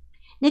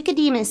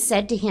 Nicodemus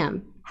said to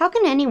him, "How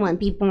can anyone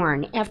be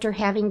born after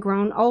having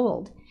grown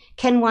old?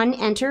 Can one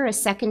enter a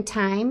second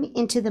time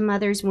into the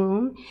mother's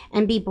womb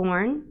and be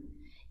born?"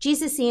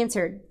 Jesus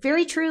answered,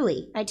 "Very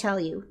truly, I tell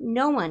you,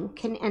 no one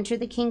can enter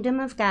the kingdom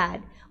of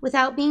God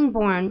without being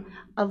born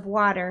of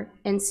water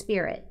and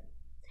spirit.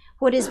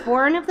 What is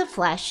born of the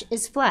flesh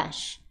is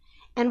flesh,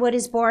 and what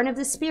is born of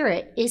the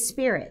spirit is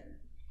spirit.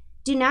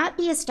 Do not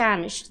be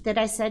astonished that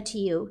I said to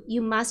you,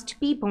 you must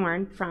be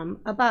born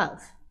from above.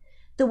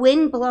 The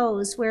wind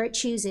blows where it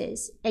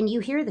chooses, and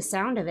you hear the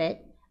sound of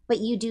it, but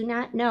you do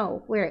not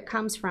know where it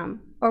comes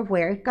from or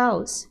where it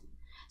goes.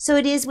 So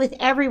it is with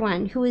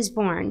everyone who is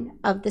born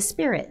of the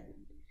Spirit."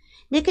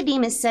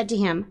 Nicodemus said to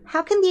him,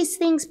 "How can these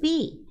things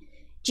be?"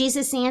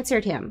 Jesus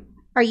answered him,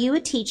 "Are you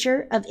a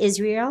teacher of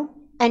Israel,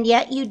 and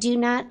yet you do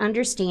not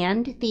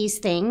understand these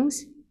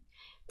things?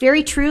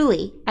 Very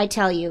truly, I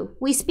tell you,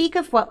 we speak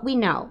of what we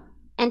know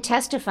and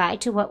testify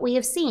to what we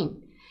have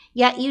seen,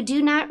 yet you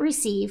do not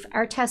receive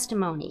our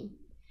testimony.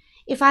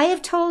 If I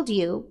have told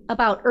you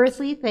about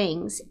earthly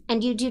things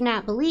and you do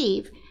not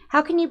believe,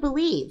 how can you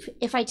believe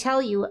if I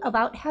tell you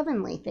about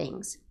heavenly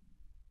things?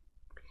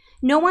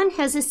 No one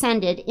has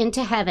ascended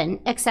into heaven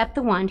except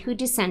the one who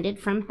descended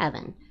from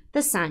heaven,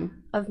 the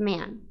Son of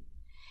Man.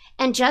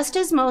 And just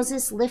as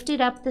Moses lifted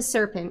up the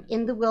serpent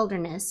in the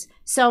wilderness,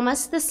 so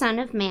must the Son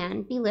of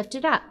Man be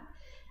lifted up,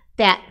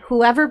 that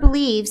whoever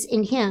believes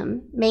in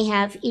him may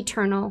have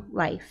eternal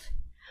life.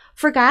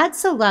 For God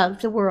so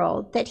loved the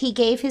world that he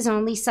gave his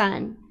only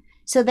Son,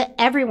 so that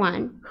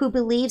everyone who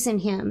believes in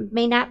him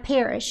may not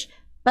perish,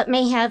 but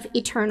may have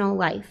eternal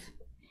life.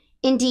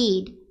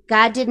 Indeed,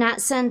 God did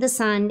not send the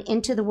Son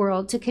into the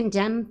world to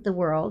condemn the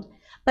world,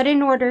 but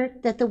in order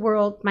that the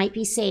world might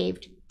be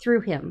saved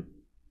through him.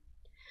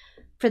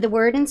 For the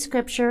word in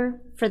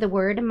Scripture, for the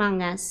word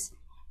among us,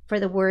 for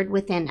the word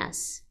within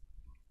us.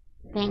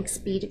 Thanks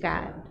be to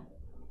God.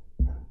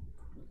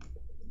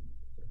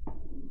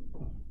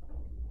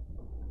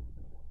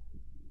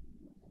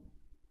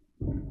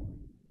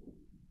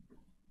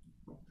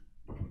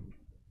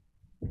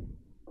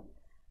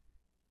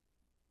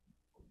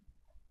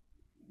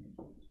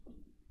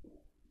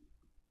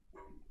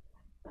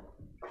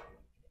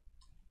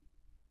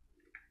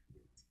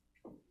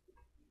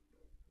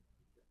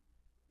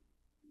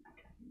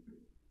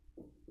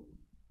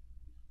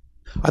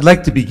 I'd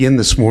like to begin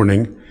this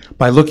morning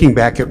by looking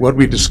back at what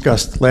we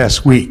discussed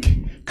last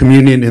week,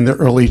 communion in the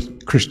early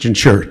Christian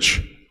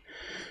church.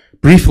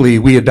 Briefly,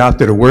 we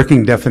adopted a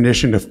working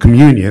definition of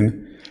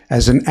communion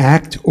as an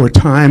act or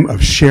time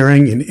of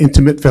sharing in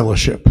intimate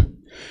fellowship.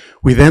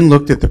 We then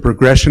looked at the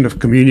progression of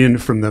communion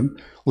from the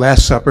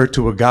Last Supper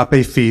to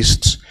agape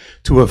feasts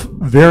to a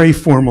very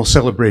formal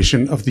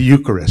celebration of the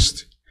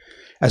Eucharist.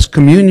 As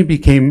communion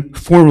became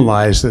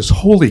formalized as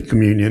Holy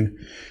Communion,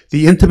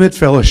 the intimate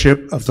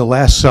fellowship of the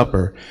Last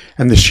Supper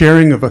and the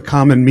sharing of a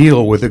common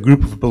meal with a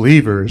group of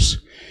believers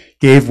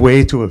gave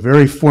way to a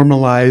very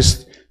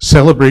formalized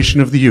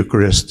celebration of the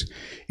Eucharist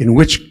in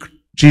which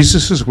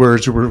Jesus'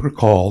 words were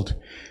recalled,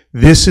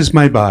 "This is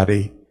my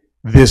body,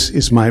 this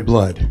is my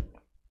blood."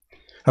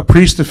 A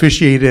priest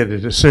officiated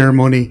at a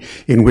ceremony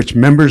in which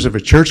members of a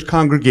church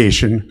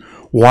congregation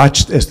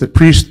watched as the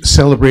priest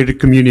celebrated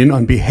communion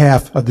on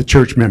behalf of the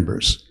church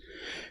members.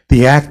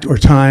 The act or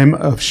time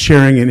of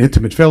sharing in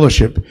intimate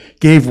fellowship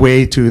gave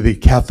way to the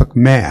Catholic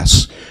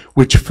Mass,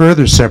 which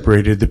further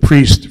separated the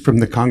priest from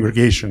the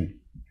congregation.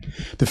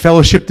 The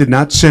fellowship did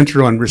not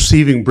center on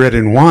receiving bread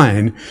and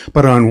wine,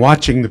 but on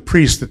watching the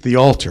priest at the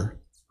altar.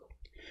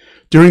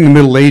 During the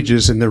Middle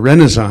Ages and the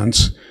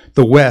Renaissance,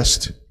 the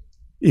West,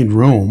 in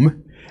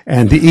Rome,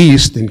 and the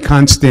East, in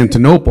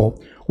Constantinople,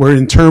 were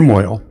in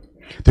turmoil.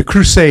 The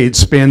Crusades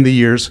spanned the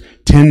years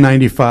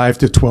 1095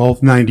 to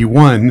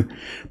 1291,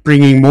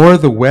 bringing more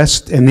of the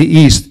West and the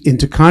East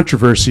into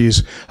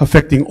controversies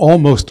affecting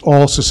almost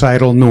all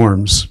societal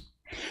norms.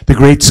 The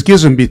Great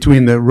Schism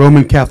between the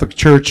Roman Catholic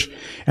Church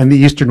and the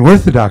Eastern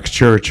Orthodox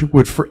Church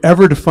would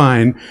forever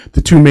define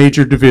the two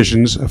major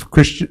divisions of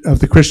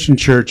the Christian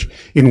Church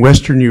in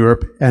Western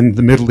Europe and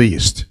the Middle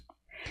East.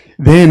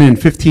 Then in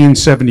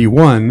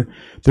 1571,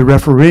 the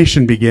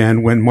Reformation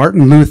began when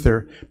Martin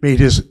Luther made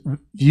his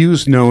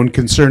views known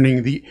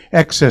concerning the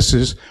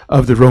excesses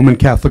of the Roman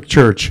Catholic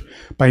Church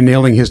by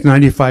nailing his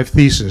 95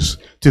 Theses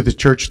to the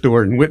church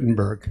door in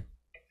Wittenberg.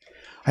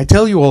 I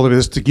tell you all of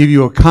this to give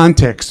you a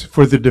context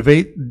for the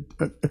debates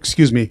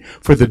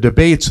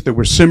that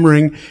were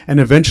simmering and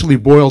eventually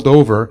boiled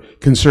over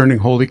concerning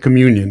Holy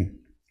Communion.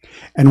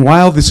 And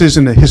while this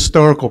isn't a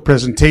historical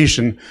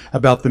presentation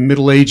about the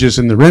Middle Ages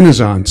and the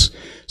Renaissance,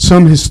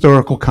 some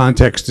historical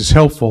context is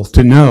helpful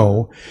to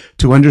know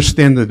to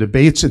understand the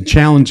debates and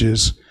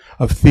challenges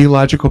of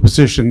theological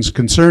positions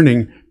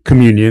concerning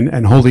communion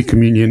and Holy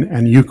Communion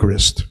and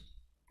Eucharist.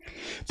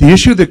 The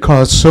issue that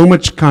caused so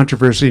much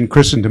controversy in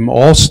Christendom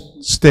all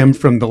stemmed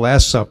from the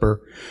Last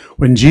Supper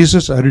when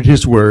Jesus uttered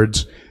his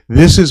words,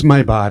 "This is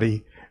my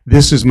body,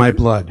 this is my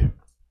blood."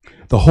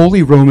 The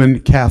Holy Roman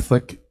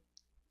Catholic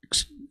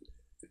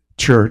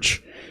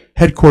Church,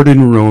 headquartered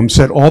in Rome,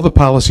 set all the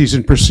policies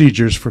and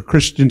procedures for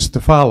Christians to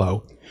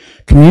follow.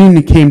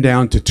 Communion came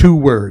down to two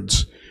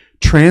words,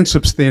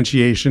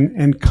 transubstantiation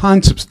and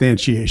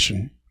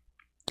consubstantiation.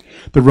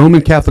 The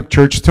Roman Catholic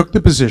Church took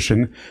the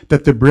position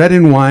that the bread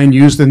and wine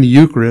used in the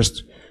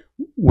Eucharist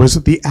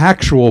was the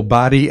actual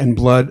body and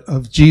blood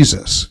of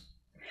Jesus.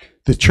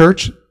 The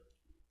Church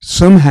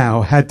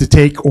somehow had to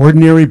take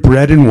ordinary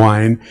bread and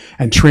wine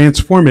and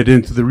transform it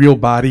into the real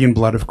body and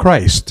blood of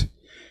Christ.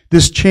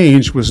 This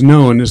change was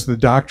known as the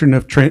doctrine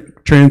of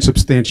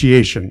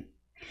transubstantiation.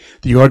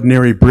 The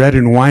ordinary bread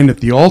and wine at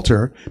the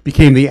altar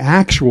became the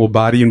actual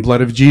body and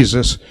blood of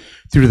Jesus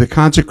through the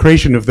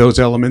consecration of those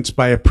elements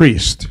by a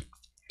priest.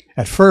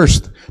 At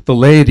first, the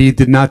laity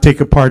did not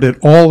take a part at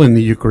all in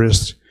the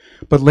Eucharist,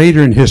 but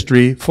later in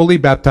history, fully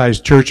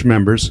baptized church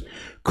members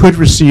could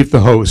receive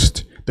the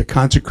host, the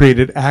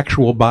consecrated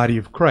actual body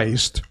of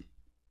Christ,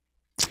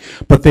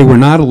 but they were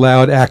not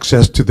allowed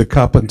access to the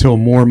cup until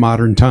more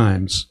modern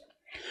times.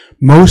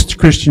 Most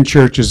Christian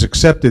churches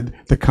accepted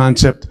the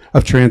concept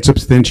of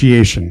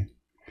transubstantiation.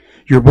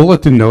 Your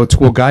bulletin notes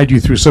will guide you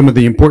through some of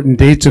the important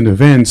dates and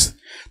events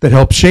that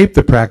help shape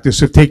the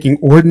practice of taking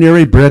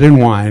ordinary bread and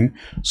wine,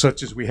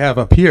 such as we have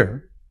up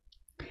here,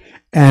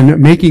 and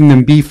making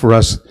them be for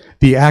us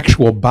the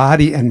actual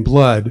body and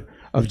blood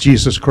of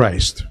Jesus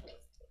Christ.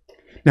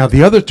 Now,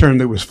 the other term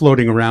that was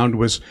floating around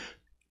was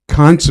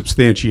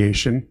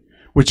consubstantiation,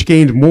 which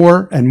gained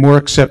more and more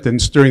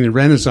acceptance during the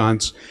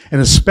Renaissance, and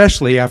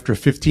especially after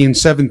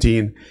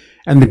 1517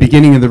 and the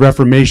beginning of the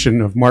Reformation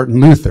of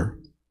Martin Luther.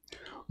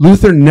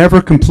 Luther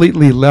never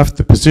completely left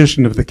the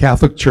position of the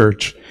Catholic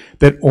Church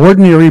that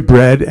ordinary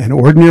bread and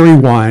ordinary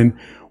wine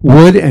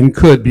would and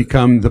could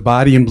become the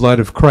body and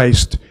blood of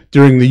Christ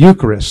during the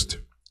Eucharist.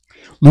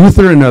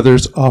 Luther and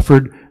others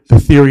offered the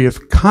theory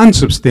of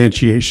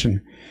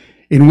consubstantiation,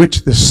 in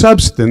which the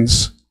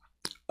substance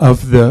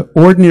of the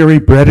ordinary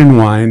bread and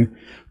wine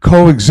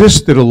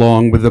coexisted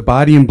along with the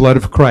body and blood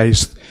of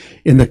Christ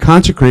in the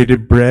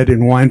consecrated bread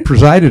and wine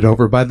presided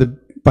over by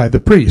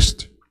the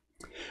priest.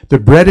 The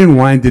bread and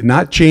wine did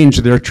not change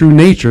their true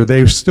nature.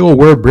 They still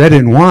were bread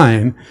and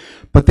wine,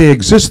 but they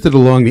existed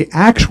along the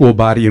actual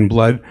body and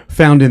blood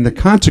found in the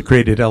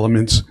consecrated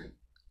elements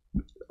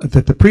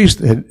that the priest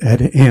had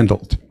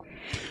handled.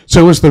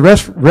 So as the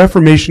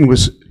Reformation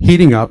was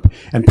heating up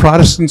and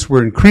Protestants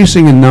were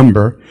increasing in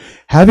number,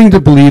 having to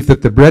believe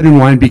that the bread and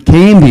wine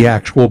became the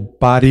actual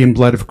body and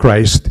blood of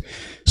Christ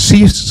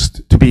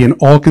ceased to be an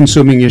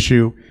all-consuming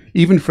issue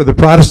even for the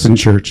Protestant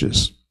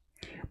churches.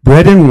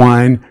 Bread and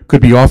wine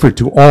could be offered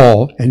to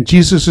all, and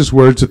Jesus'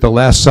 words at the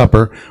Last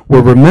Supper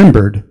were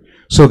remembered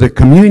so that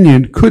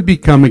communion could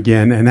become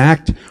again an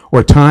act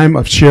or time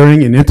of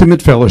sharing in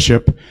intimate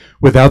fellowship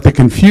without the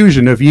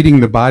confusion of eating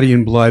the body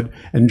and blood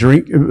and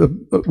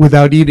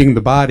without eating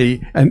the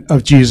body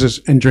of Jesus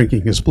and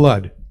drinking his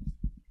blood.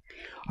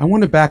 I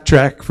want to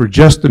backtrack for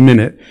just a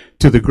minute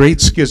to the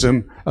Great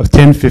Schism of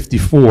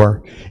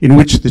 1054, in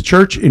which the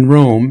church in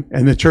Rome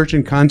and the church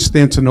in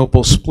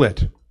Constantinople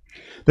split.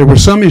 There were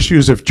some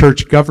issues of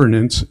church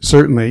governance,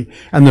 certainly,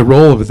 and the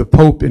role of the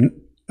Pope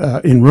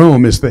in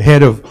Rome as the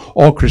head of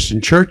all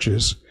Christian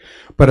churches,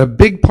 but a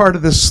big part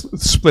of this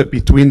split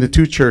between the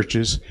two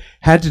churches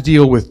had to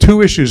deal with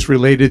two issues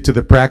related to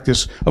the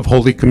practice of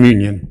Holy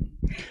Communion.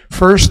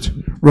 First,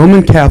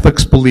 Roman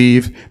Catholics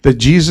believe that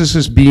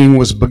Jesus' being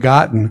was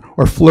begotten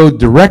or flowed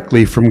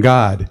directly from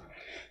God.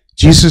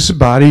 Jesus'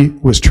 body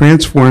was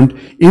transformed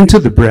into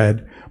the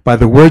bread by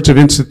the words of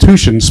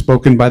institution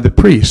spoken by the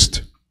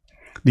priest.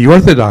 The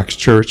Orthodox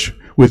Church,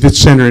 with its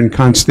center in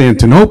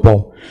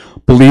Constantinople,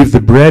 believed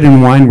the bread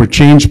and wine were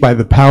changed by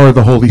the power of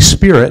the Holy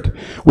Spirit,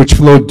 which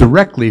flowed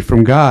directly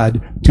from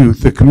God to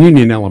the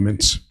communion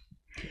elements.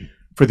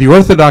 For the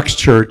Orthodox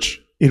Church,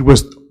 it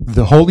was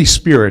the Holy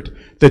Spirit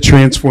that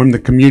transformed the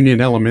communion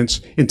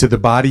elements into the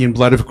body and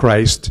blood of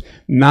Christ,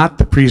 not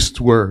the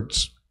priest's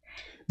words.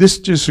 This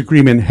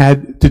disagreement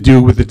had to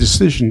do with the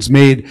decisions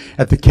made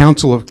at the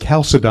Council of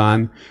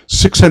Chalcedon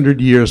 600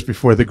 years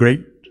before the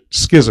Great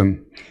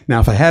Schism.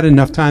 Now, if I had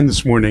enough time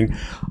this morning,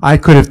 I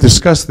could have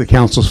discussed the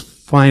Council's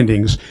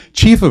findings,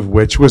 chief of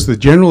which was the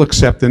general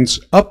acceptance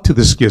up to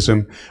the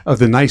schism of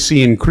the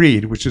Nicene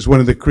Creed, which is one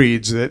of the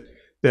creeds that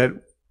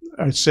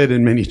are said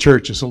in many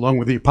churches, along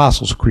with the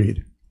Apostles'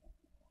 Creed.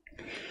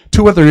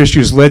 Two other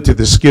issues led to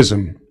the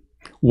schism.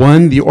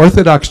 One, the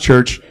Orthodox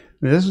Church,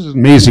 this is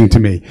amazing to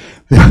me,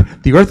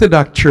 the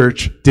Orthodox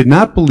Church did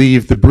not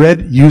believe the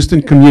bread used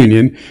in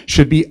communion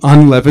should be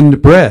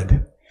unleavened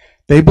bread.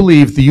 They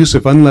believed the use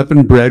of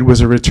unleavened bread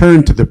was a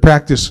return to the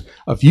practice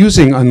of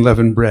using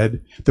unleavened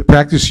bread, the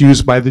practice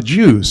used by the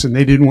Jews, and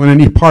they didn't want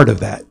any part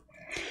of that.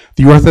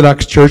 The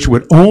Orthodox Church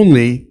would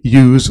only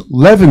use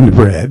leavened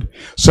bread,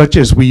 such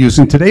as we use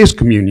in today's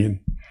communion.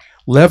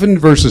 Leavened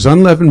versus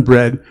unleavened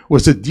bread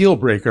was a deal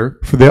breaker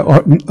for the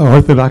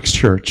Orthodox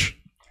Church.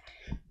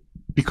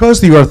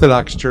 Because the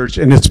Orthodox Church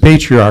and its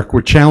patriarch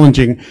were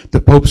challenging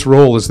the Pope's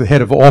role as the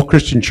head of all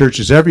Christian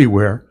churches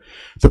everywhere,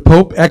 the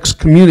Pope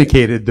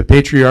excommunicated the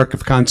Patriarch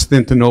of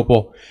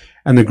Constantinople,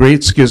 and the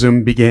Great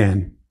Schism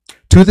began.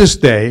 To this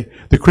day,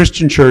 the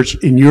Christian Church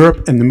in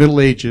Europe and the Middle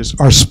Ages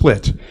are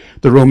split.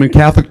 The Roman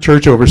Catholic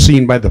Church,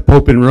 overseen by the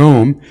Pope in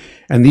Rome,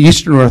 and the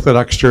Eastern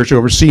Orthodox Church,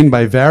 overseen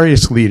by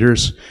various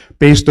leaders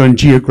based on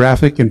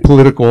geographic and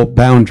political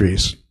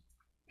boundaries.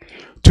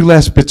 Two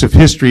last bits of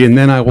history, and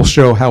then I will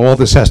show how all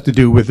this has to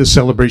do with the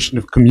celebration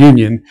of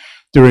communion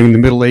during the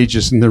Middle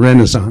Ages and the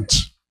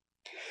Renaissance.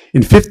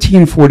 In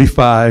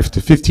 1545 to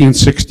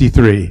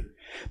 1563,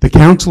 the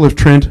Council of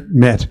Trent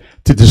met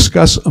to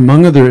discuss,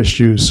 among other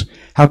issues,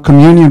 how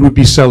communion would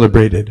be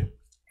celebrated.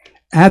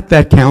 At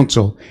that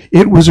council,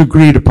 it was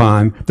agreed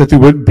upon that there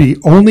would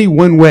be only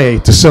one way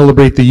to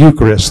celebrate the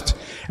Eucharist,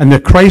 and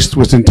that Christ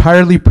was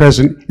entirely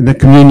present in the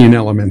communion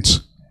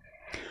elements.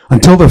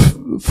 Until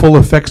the full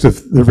effects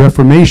of the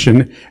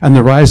Reformation and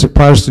the rise of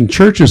Protestant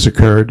churches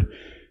occurred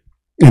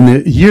in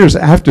the years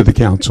after the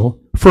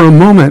council, for a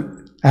moment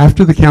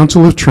after the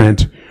Council of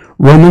Trent,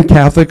 Roman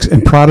Catholics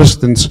and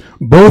Protestants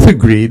both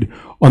agreed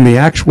on the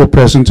actual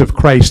presence of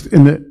Christ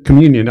in the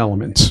communion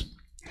elements.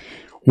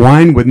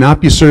 Wine would not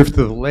be served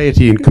to the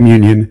laity in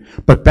communion,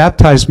 but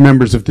baptized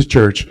members of the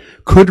church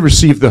could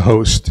receive the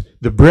host,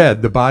 the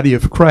bread, the body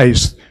of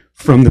Christ,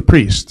 from the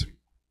priest.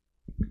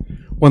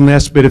 One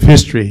last bit of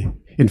history.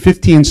 In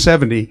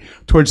 1570,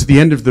 towards the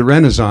end of the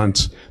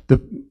Renaissance, the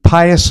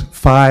Pius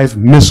V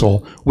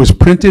Missal was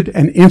printed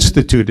and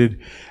instituted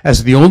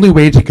as the only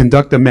way to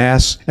conduct a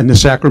Mass and the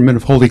sacrament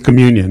of Holy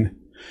Communion.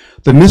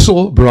 The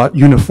Missal brought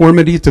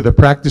uniformity to the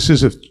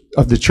practices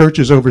of the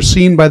churches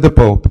overseen by the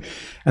Pope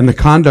and the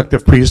conduct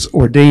of priests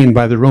ordained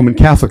by the Roman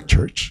Catholic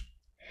Church.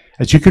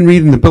 As you can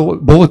read in the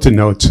bulletin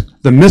notes,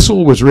 the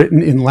Missal was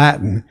written in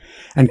Latin,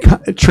 and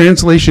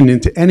translation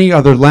into any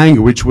other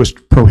language was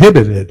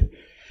prohibited.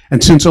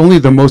 And since only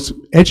the most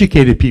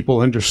educated people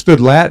understood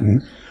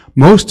Latin,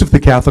 most of the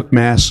Catholic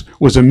Mass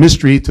was a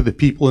mystery to the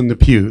people in the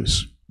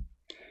pews.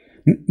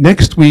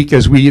 Next week,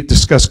 as we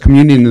discuss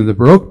communion in the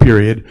Baroque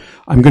period,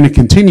 I'm going to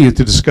continue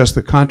to discuss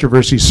the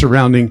controversies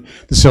surrounding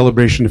the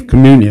celebration of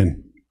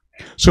communion.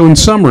 So in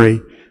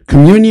summary,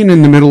 communion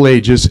in the Middle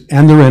Ages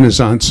and the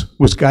Renaissance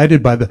was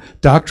guided by the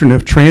doctrine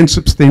of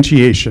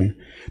transubstantiation,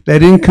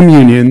 that in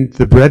communion,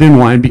 the bread and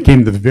wine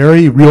became the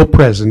very real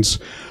presence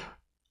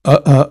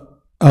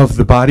of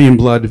the body and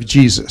blood of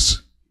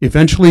Jesus.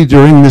 Eventually,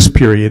 during this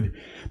period,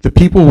 The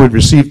people would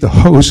receive the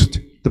host,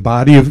 the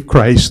body of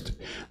Christ,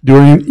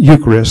 during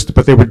Eucharist,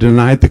 but they were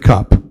denied the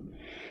cup.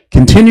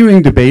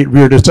 Continuing debate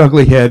reared its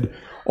ugly head,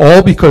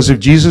 all because of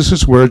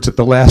Jesus' words at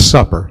the Last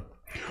Supper.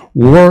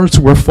 Wars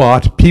were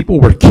fought, people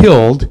were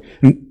killed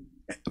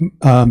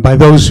by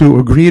those who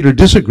agreed or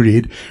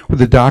disagreed with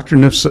the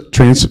doctrine of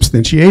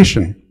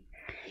transubstantiation.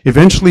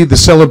 Eventually, the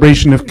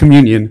celebration of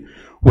communion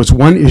was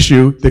one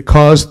issue that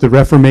caused the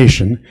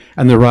Reformation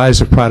and the rise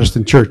of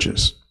Protestant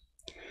churches.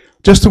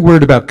 Just a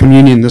word about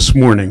communion this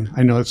morning.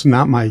 I know it's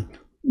not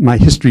my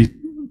history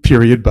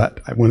period,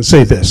 but I want to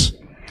say this.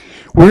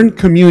 We're in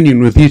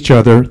communion with each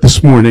other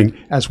this morning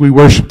as we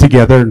worship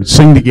together and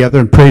sing together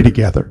and pray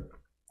together.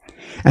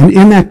 And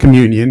in that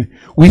communion,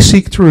 we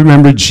seek to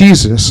remember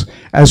Jesus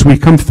as we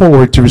come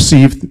forward to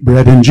receive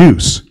bread and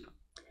juice.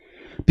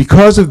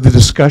 Because of the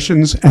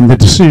discussions and the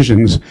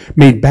decisions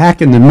made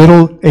back in the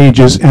Middle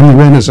Ages and the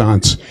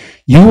Renaissance,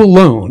 you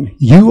alone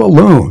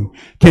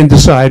can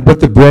decide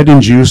what the bread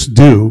and juice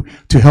do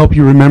to help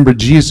you remember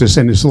Jesus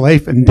and his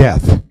life and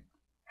death.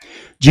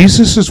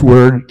 Jesus'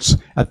 words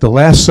at the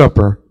Last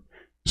Supper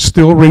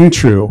still ring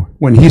true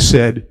when he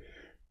said,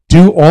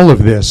 "Do all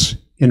of this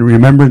in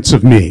remembrance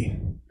of me."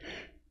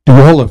 Do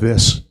all of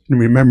this in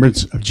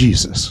remembrance of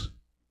Jesus.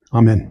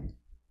 Amen.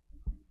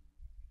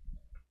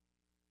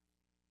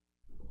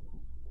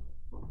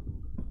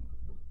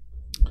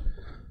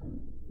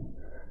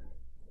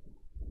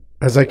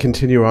 As I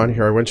continue on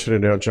here, I want you to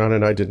know John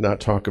and I did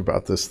not talk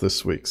about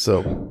this week,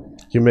 so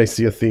you may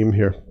see a theme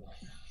here.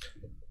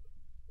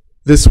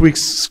 This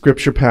week's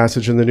scripture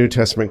passage in the New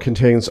Testament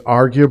contains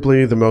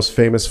arguably the most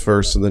famous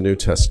verse in the New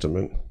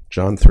Testament,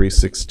 John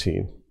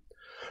 3:16.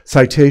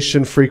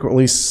 Citation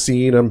frequently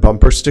seen on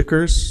bumper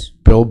stickers,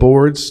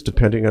 billboards,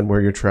 depending on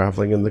where you're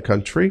traveling in the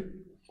country.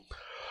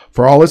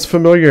 For all its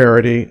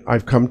familiarity,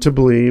 I've come to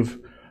believe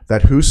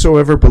that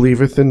whosoever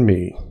believeth in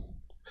me,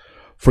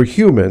 for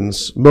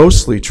humans,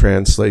 mostly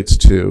translates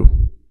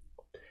to,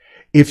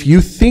 if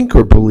you think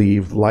or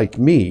believe like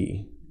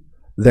me,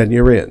 then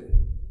you're in.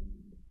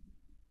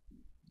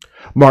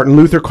 Martin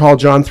Luther called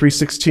John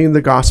 3:16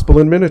 the gospel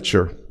in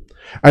miniature.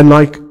 And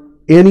like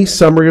any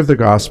summary of the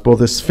gospel,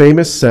 this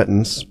famous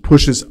sentence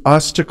pushes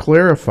us to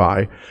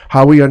clarify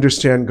how we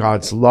understand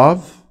God's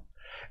love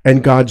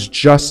and God's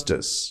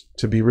justice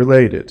to be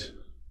related.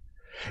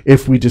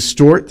 If we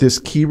distort this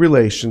key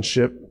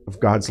relationship of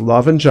God's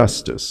love and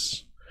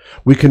justice,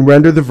 we can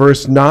render the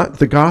verse not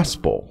the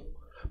gospel,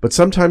 but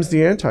sometimes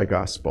the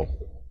anti-gospel,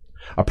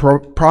 a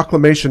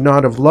proclamation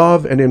not of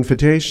love and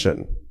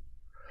invitation,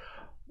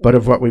 but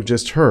of what we've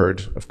just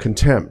heard, of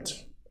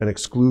contempt and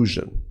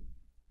exclusion.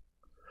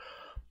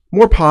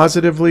 More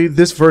positively,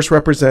 this verse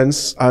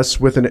represents us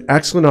with an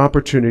excellent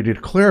opportunity to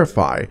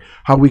clarify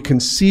how we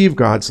conceive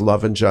God's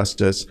love and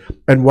justice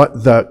and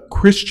what the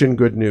Christian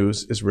good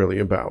news is really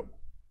about.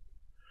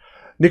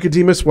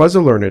 Nicodemus was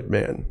a learned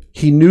man.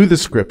 He knew the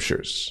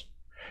scriptures.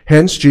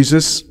 Hence,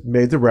 Jesus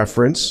made the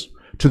reference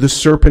to the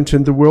serpent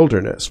in the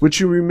wilderness, which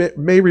you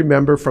may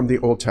remember from the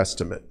Old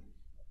Testament.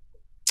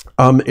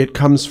 It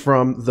comes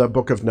from the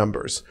book of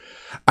Numbers.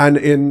 And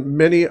in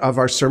many of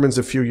our sermons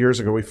a few years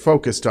ago, we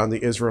focused on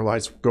the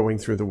Israelites going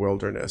through the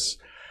wilderness.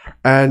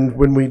 And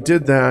when we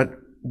did that,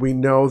 we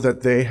know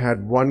that they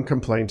had one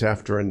complaint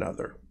after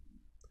another.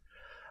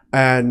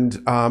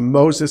 And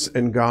Moses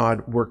and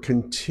God were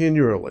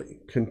continually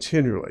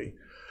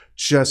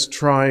just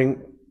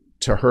trying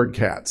to herd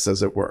cats,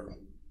 as it were.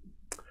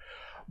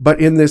 But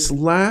in this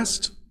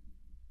last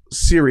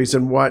series,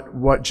 and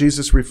what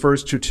Jesus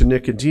refers to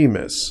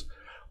Nicodemus,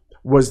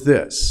 was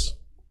this.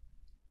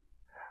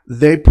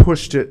 They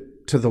pushed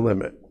it to the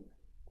limit.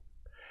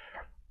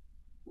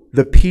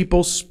 The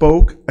people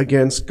spoke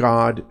against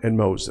God and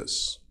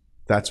Moses.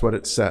 That's what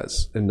it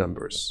says in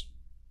Numbers.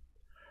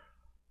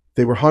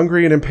 They were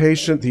hungry and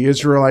impatient. The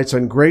Israelites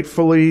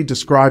ungratefully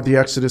described the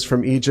exodus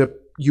from Egypt.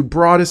 You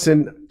brought us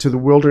into the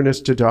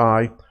wilderness to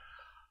die.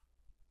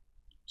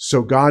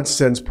 So God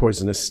sends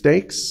poisonous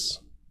snakes,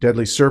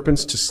 deadly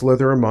serpents to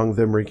slither among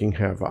them, wreaking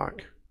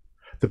havoc.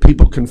 The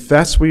people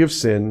confess we have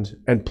sinned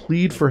and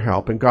plead for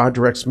help, and God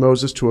directs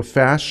Moses to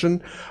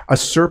fashion a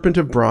serpent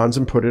of bronze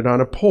and put it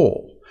on a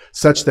pole,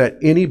 such that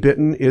any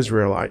bitten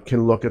Israelite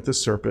can look at the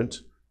serpent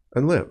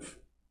and live.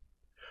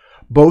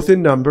 Both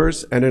in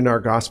Numbers and in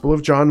our Gospel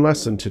of John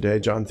lesson today,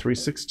 John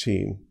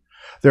 3:16,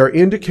 there are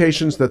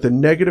indications that the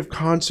negative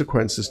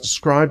consequences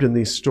described in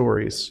these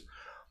stories,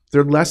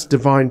 they're less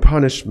divine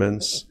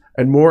punishments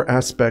and more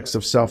aspects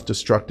of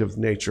self-destructive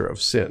nature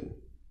of sin.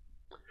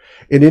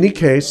 In any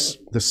case,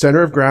 the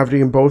center of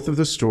gravity in both of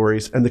the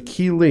stories and the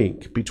key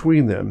link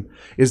between them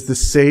is the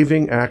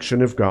saving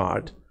action of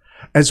God,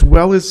 as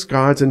well as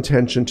God's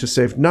intention to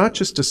save not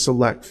just a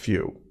select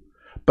few,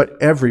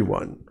 but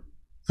everyone,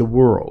 the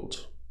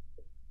world.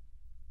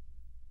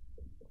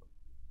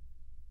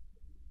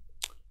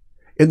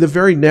 In the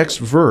very next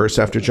verse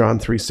after John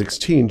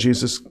 3:16,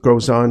 Jesus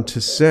goes on to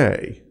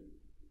say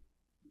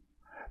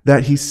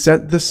that he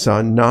sent the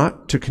Son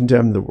not to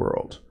condemn the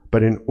world,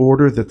 but in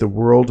order that the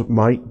world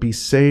might be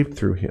saved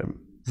through him.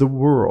 The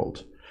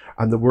world.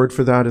 And the word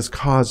for that is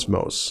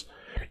cosmos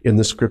in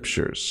the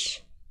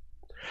scriptures.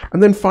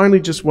 And then finally,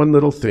 just one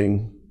little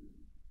thing.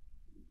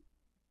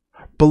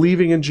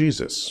 Believing in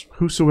Jesus.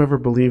 Whosoever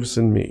believes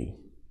in me.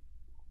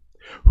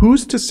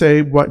 Who's to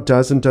say what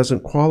does and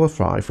doesn't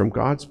qualify from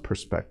God's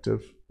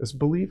perspective as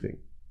believing?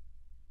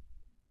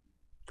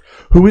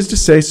 Who is to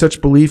say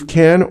such belief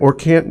can or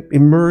can't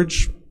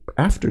emerge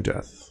after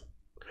death?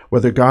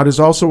 Whether God has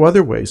also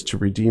other ways to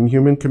redeem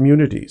human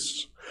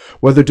communities?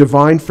 Whether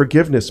divine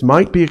forgiveness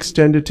might be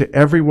extended to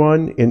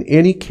everyone in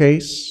any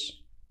case?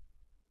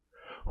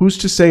 Who's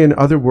to say, in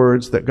other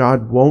words, that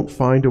God won't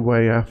find a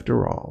way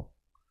after all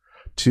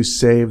to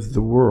save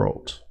the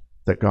world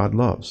that God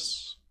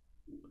loves?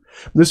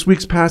 This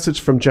week's passage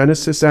from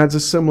Genesis adds a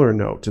similar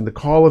note. In the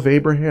call of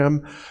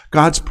Abraham,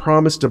 God's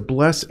promise to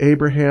bless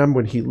Abraham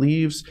when he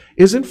leaves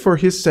isn't for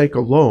his sake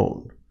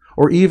alone,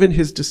 or even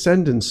his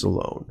descendants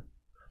alone.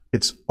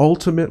 It's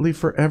ultimately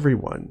for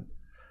everyone.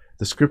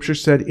 The scripture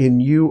said, in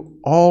you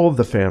all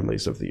the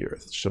families of the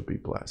earth shall be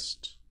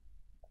blessed.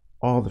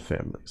 All the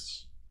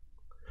families.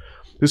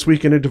 This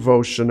week in a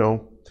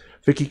devotional,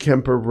 Vicki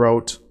Kemper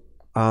wrote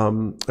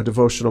a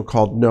devotional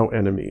called No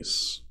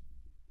Enemies.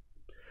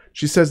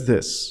 She says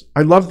this: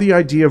 I love the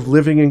idea of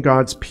living in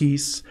God's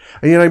peace,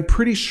 and yet I'm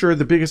pretty sure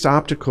the biggest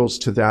obstacles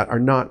to that are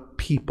not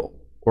people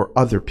or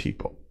other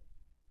people.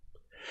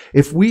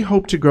 If we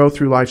hope to go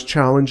through life's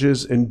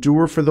challenges,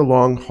 endure for the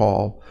long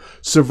haul,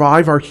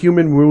 survive our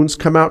human wounds,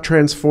 come out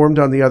transformed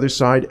on the other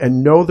side,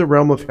 and know the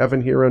realm of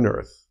heaven here on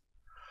earth,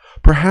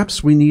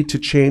 perhaps we need to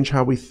change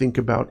how we think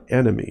about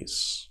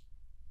enemies.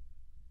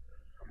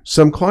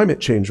 Some climate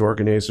change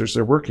organizers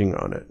are working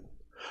on it,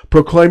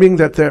 proclaiming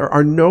that there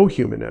are no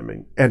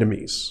human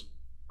enemies,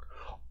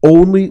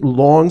 only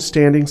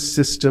long-standing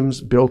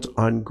systems built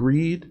on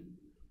greed,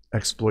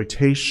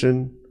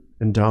 exploitation,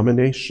 and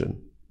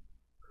domination.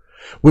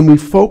 When we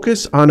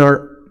focus on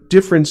our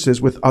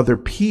differences with other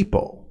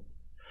people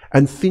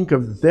and think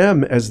of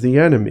them as the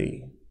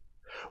enemy,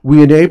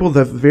 we enable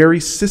the very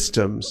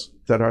systems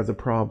that are the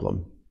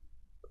problem.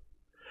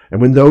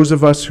 And when those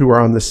of us who are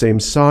on the same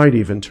side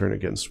even turn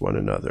against one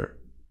another,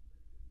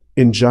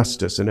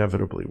 injustice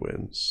inevitably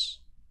wins.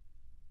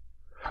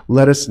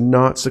 Let us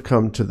not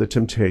succumb to the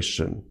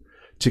temptation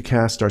to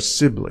cast our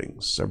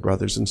siblings, our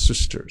brothers and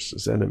sisters,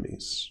 as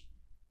enemies.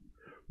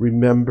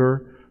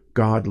 Remember,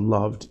 God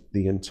loved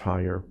the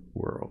entire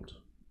world.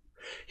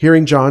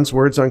 Hearing John's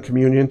words on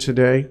communion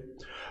today,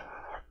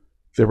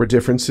 there were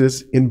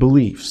differences in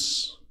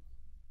beliefs.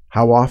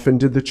 How often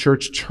did the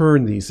church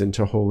turn these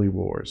into holy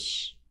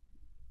wars?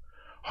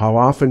 How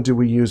often do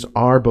we use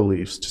our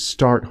beliefs to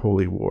start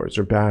holy wars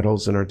or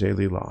battles in our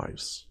daily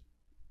lives?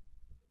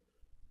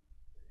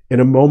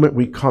 In a moment,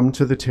 we come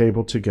to the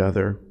table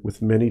together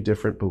with many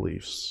different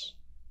beliefs.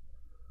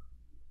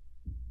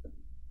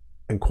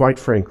 And quite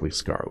frankly,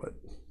 Scarlett,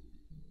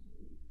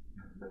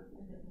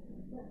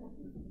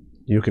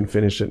 you can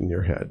finish it in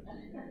your head.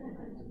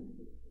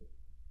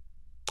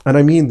 And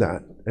I mean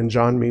that, and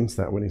John means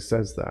that when he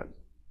says that.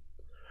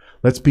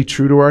 Let's be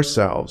true to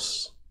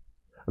ourselves.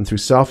 And through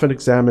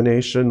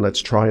self-examination, let's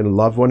try and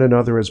love one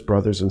another as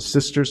brothers and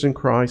sisters in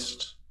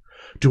Christ.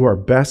 Do our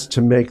best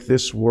to make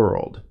this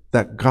world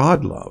that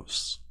God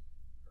loves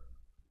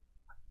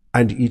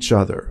and each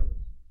other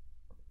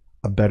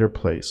a better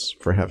place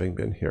for having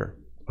been here.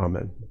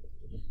 Amen.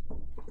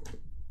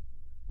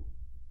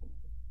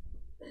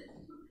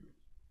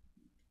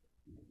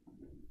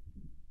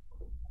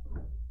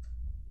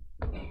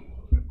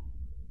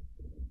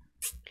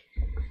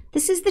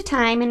 This is the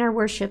time in our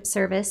worship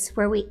service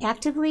where we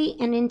actively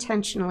and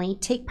intentionally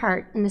take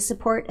part in the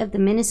support of the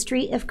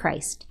ministry of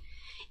Christ.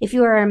 If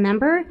you are a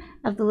member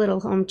of the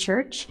Little Home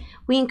Church,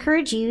 we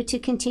encourage you to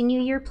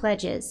continue your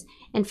pledges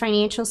and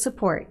financial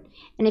support.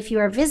 And if you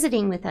are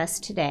visiting with us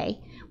today,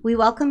 we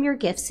welcome your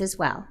gifts as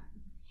well.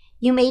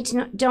 You may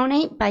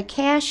donate by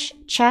cash,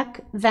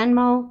 check,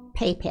 Venmo,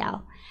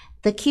 PayPal.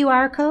 The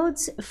QR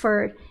codes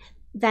for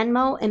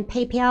Venmo and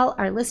PayPal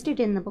are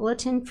listed in the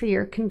bulletin for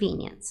your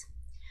convenience.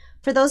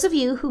 For those of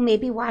you who may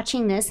be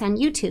watching this on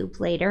YouTube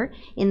later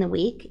in the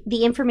week,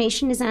 the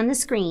information is on the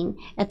screen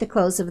at the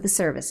close of the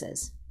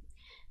services.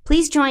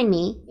 Please join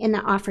me in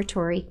the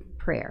offertory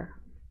prayer.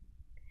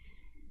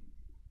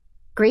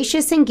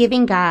 Gracious and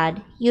giving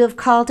God, you have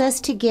called us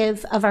to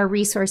give of our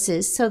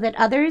resources so that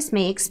others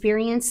may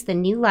experience the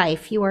new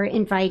life you are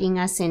inviting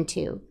us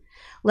into.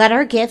 Let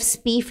our gifts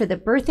be for the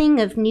birthing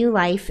of new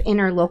life in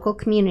our local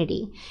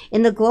community,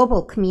 in the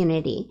global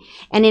community,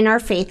 and in our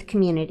faith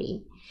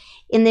community.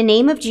 In the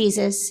name of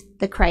Jesus,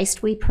 the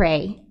Christ, we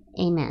pray.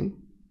 Amen.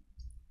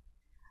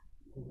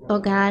 O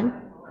God,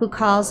 who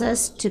calls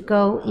us to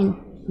go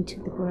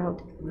into the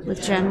world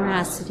with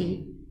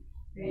generosity,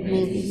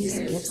 may these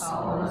gifts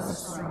call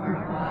us from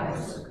our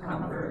lives of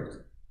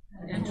comfort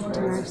and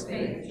towards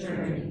faith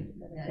journey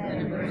that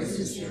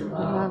embraces your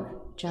love,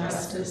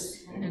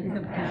 justice, and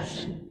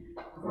compassion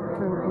for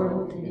a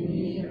world in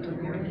need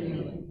of your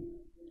healing.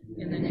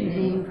 In the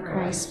name of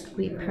Christ,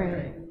 we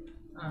pray.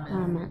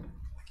 Amen.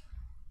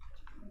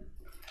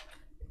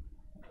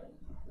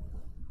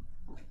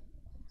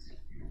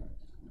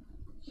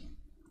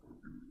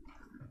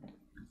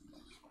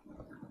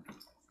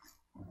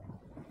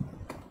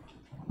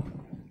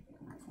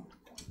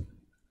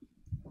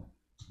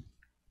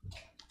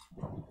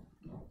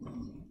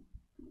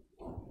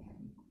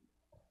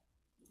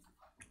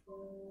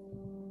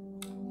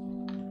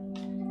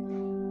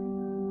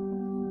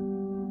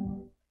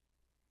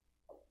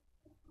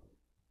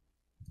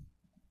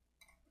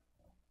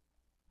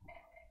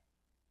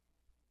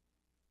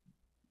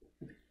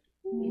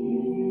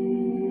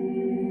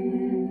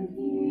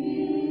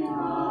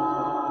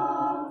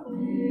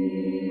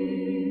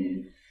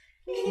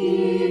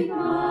 Keep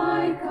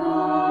my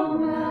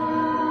commandments,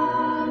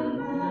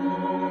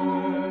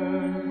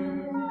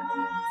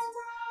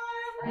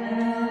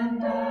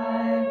 and I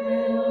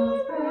will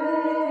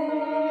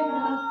pray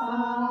the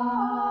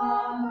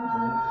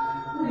Father,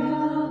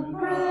 will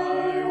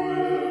pray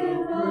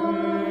with the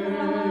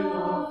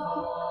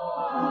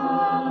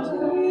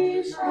Father,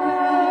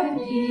 and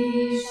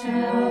He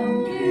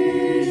shall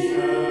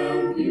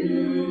give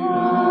you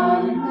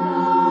another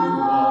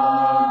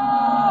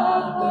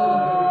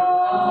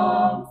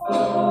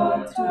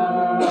Comforter,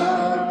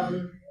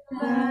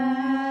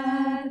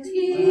 that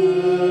He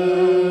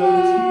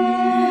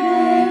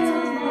may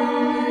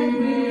abide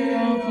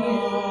with you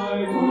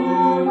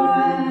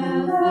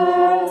forever,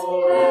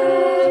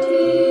 that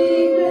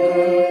He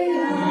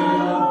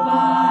may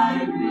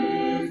abide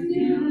with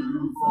you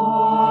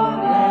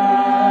forever,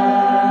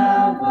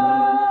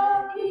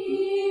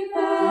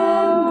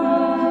 even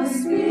the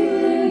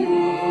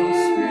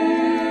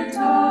Spirit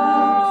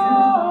of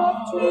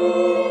truth,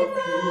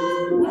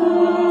 even the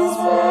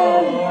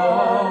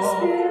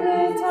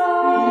Spirit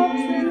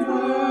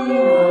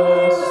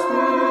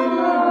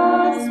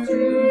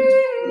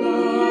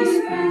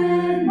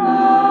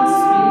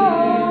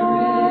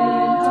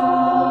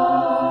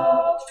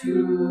of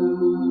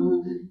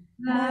truth,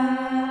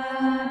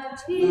 that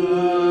He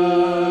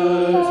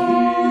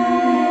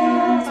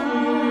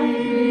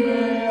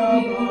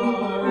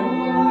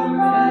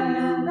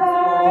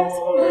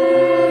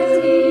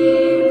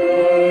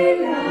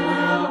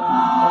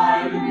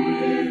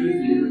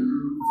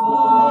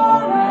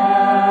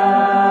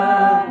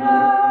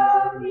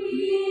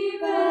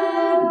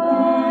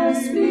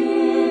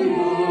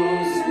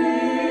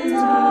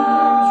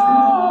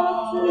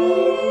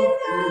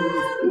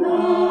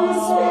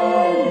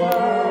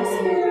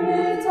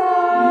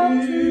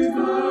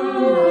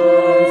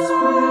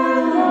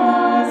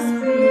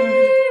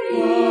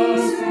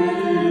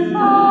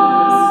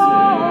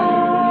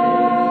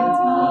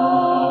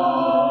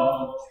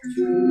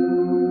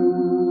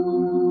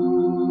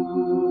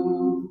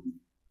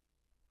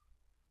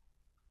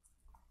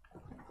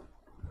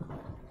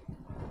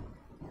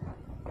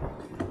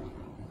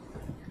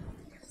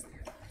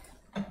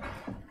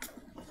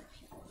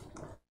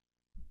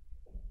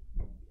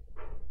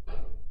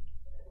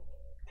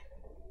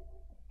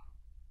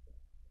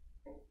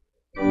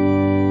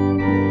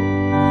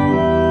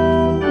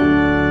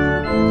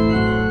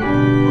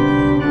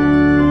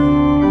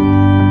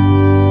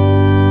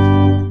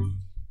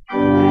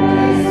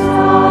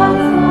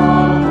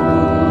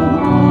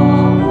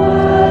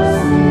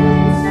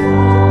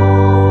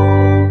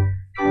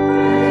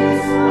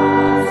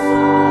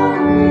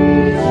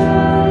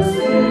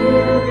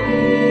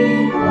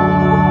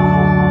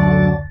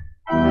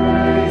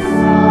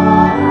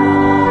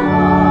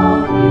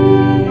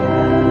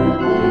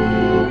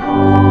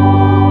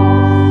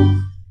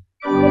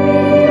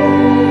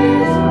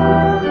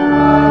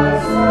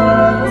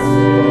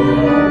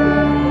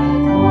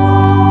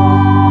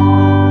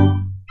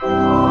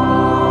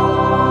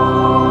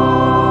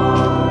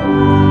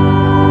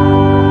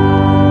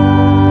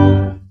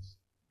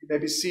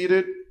Be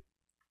seated.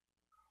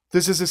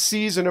 This is a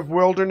season of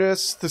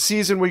wilderness, the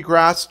season we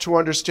grasp to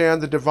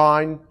understand the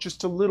divine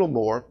just a little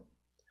more.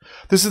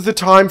 This is the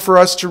time for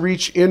us to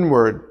reach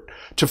inward,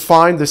 to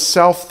find the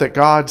self that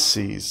God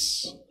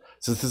sees.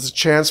 So this is a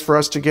chance for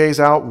us to gaze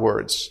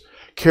outwards,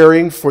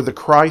 caring for the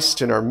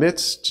Christ in our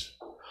midst.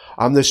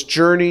 On this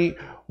journey,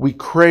 we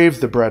crave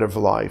the bread of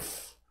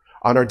life.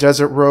 On our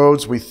desert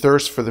roads, we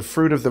thirst for the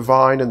fruit of the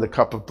vine and the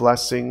cup of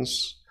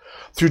blessings.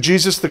 Through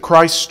Jesus the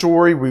Christ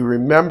story, we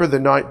remember the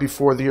night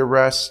before the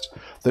arrest,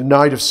 the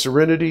night of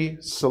serenity,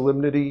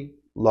 solemnity,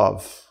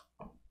 love.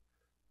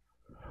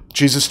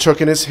 Jesus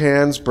took in his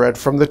hands bread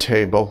from the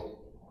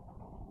table,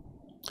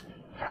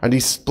 and he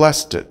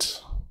blessed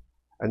it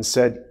and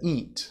said,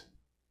 "Eat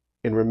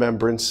in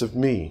remembrance of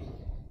me."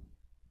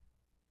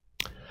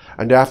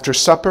 And after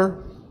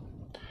supper,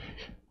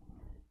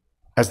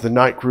 as the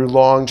night grew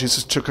long,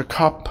 Jesus took a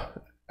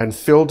cup and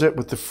filled it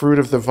with the fruit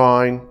of the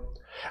vine,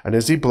 and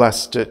as he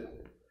blessed it,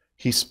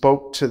 he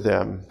spoke to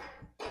them,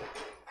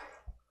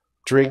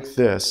 "Drink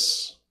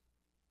this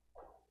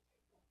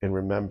in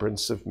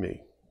remembrance of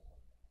me."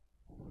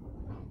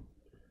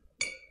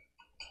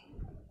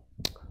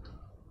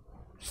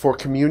 For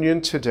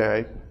communion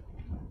today,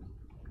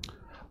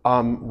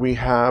 we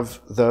have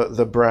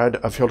the bread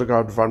of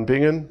Hildegard von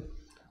Bingen.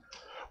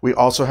 We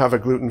also have a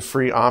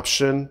gluten-free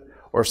option,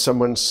 or if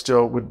someone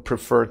still would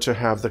prefer to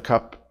have the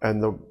cup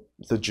and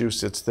the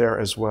juice, it's there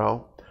as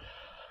well.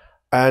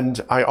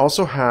 And I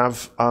also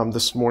have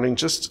this morning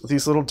just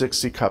these little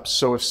Dixie cups.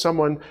 So if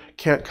someone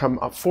can't come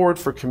up forward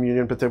for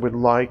communion, but they would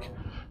like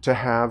to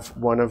have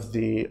one of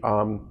the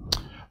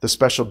the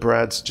special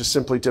breads, just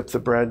simply dip the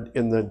bread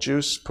in the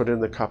juice, put it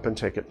in the cup, and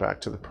take it back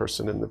to the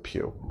person in the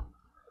pew.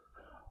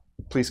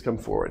 Please come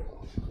forward.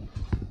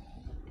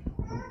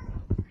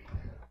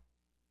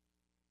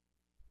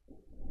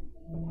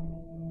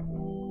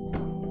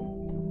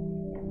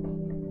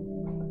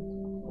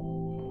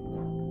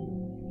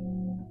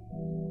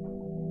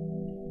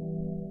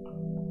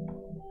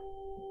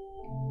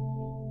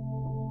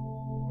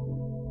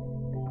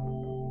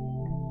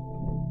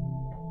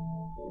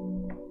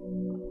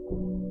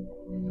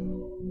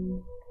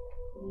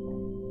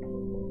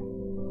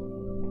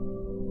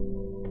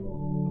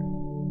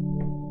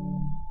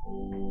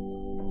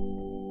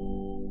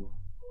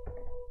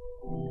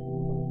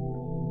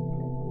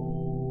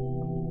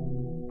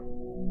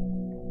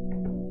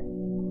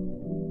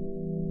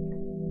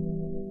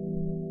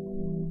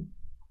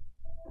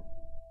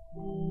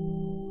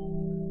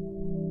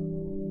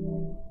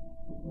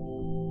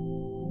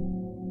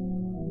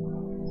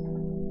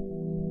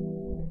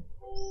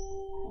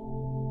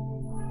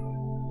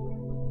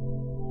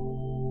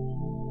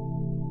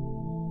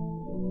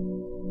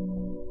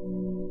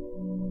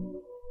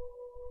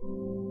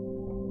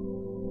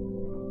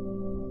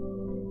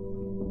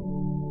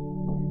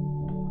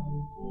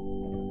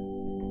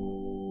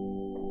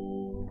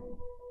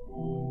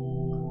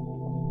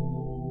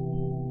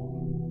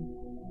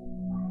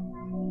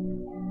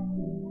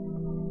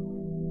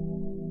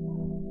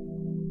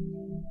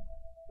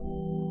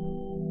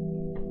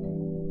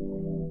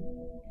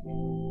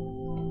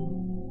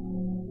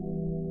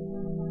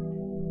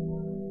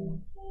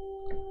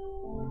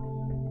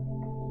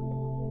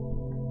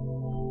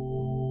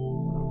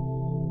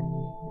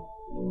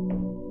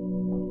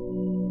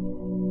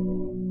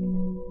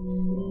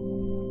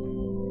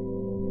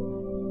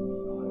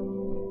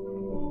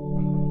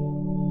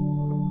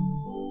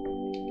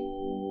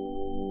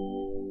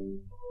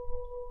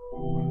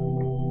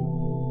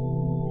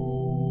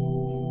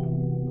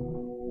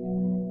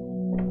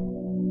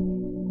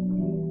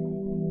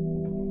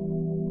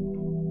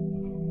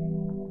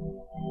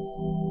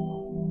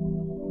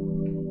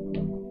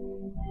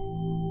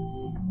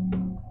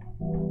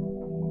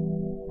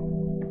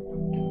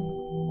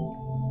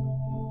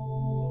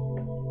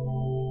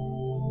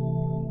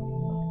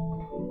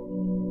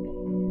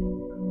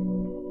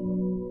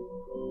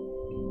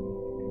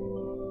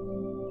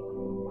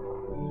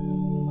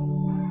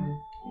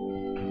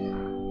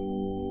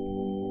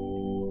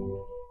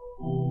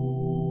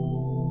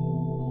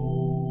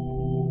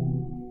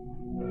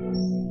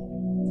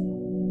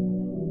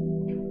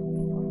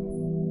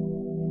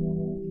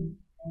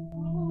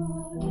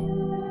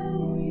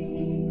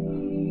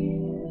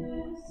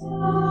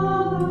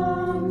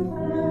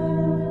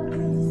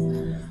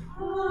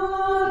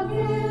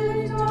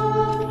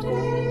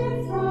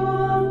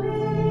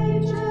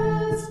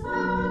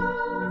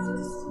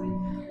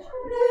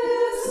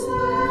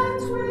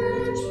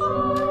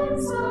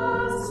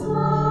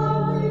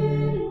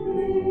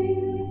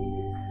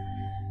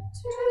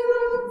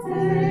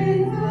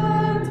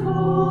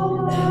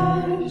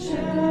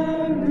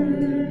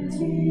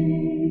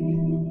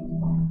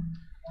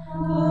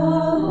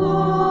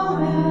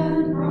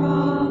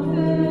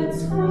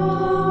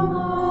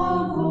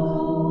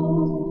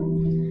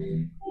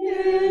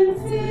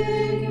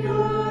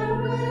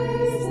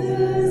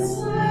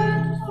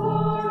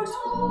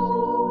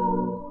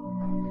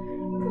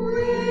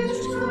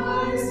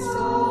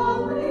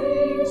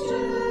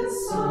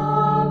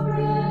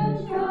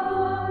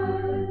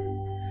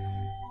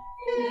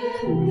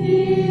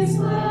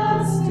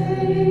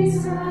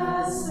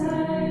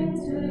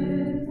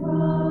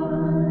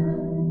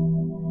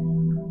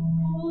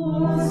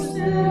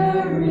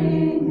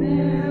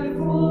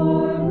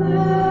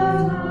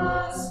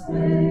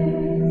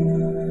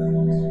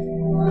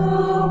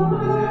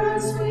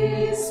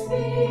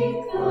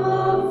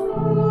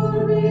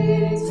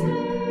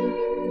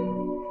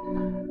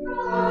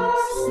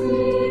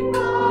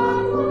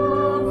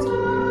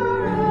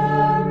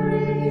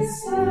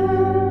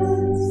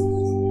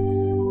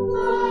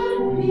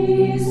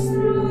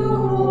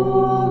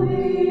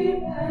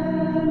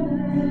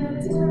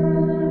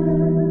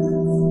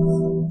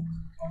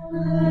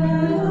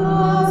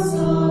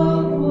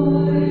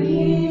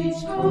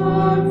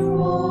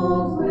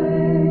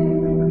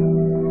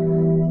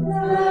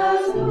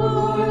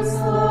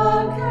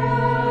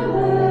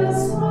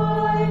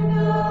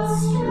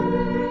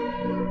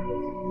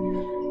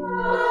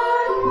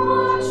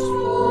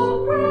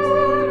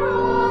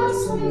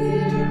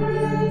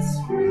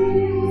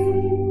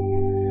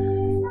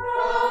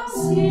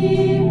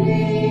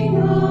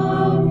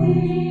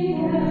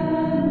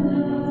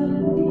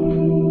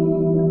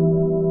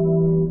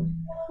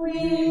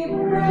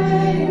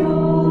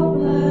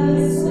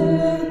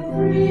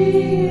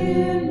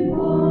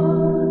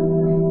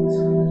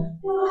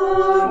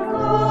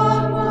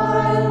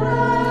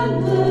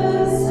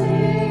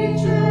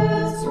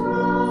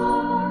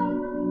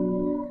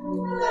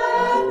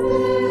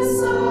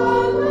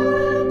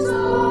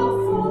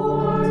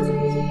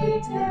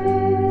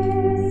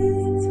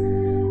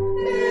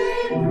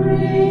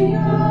 Bring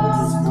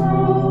us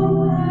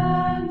home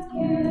and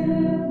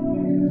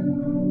give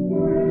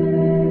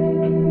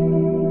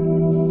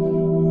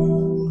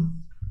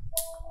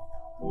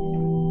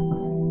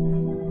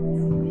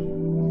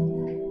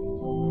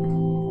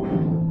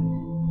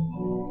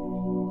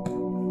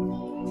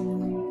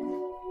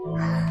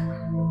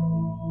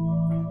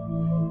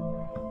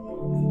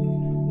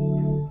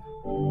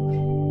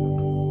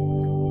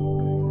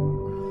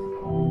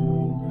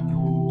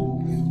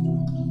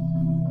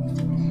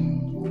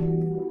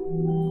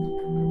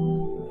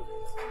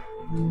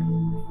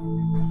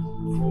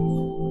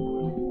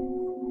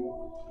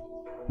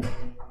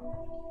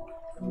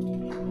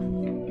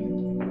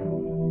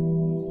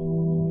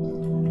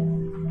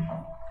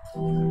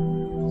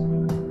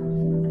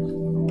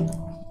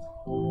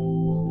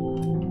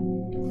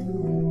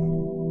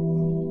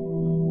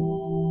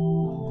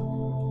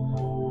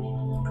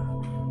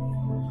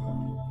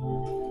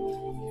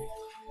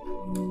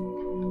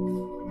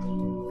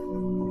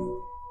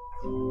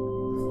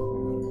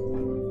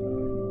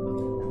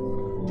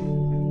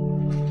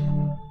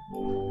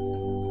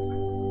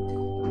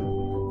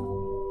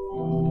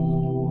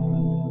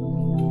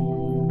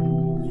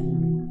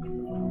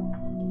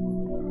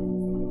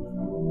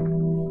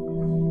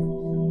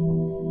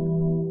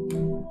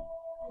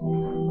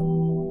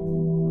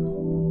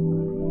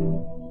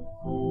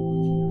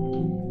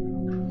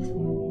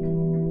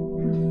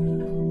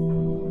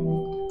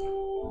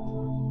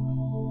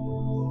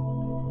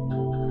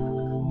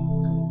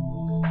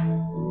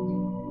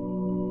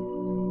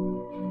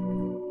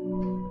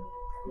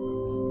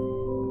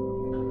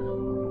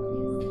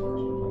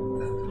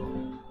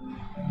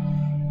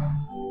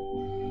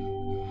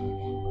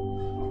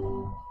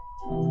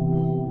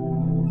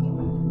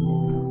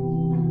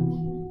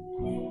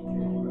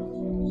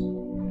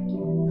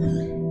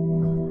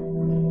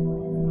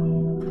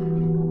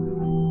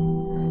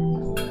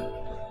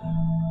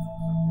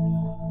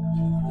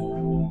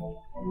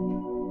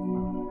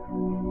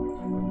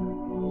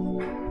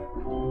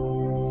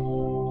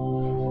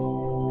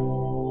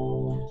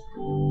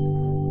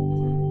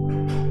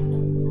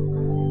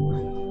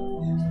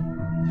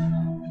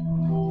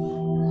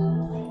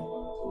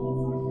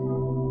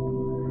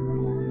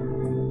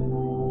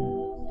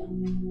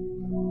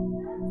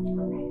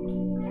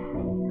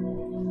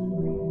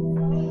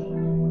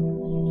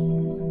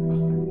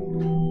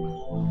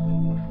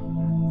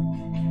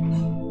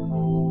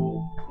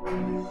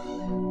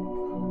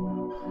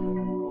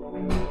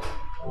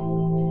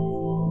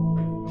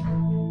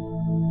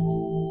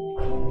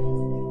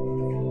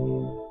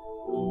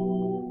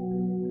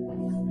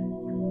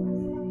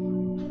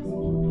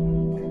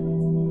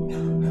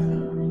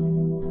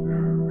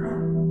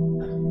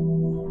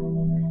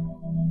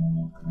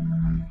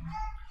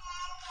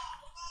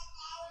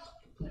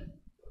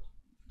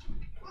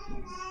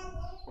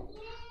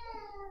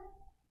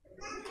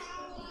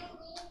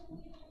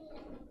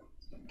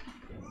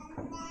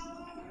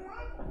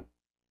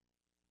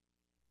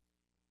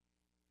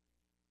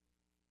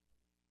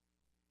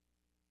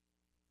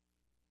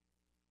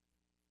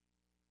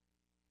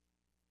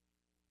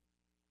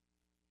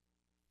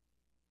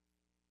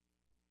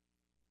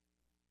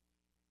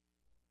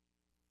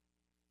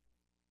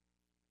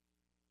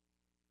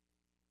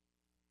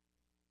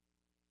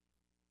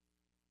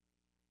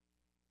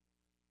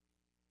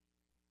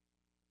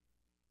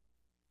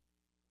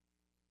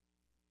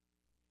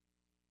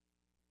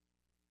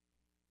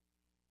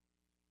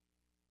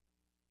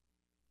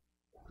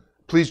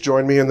Please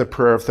join me in the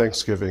prayer of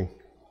thanksgiving.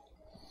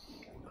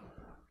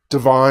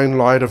 Divine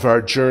light of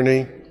our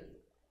journey,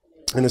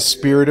 in a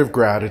spirit of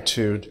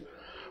gratitude,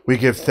 we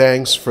give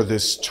thanks for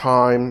this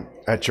time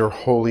at your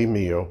holy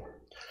meal,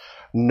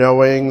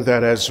 knowing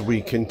that as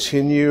we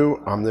continue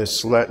on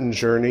this Lenten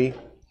journey,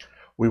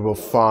 we will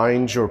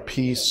find your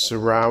peace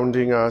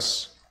surrounding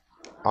us.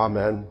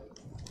 Amen.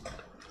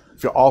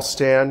 If you all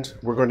stand,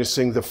 we're going to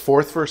sing the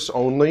fourth verse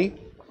only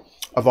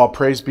of All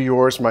Praise Be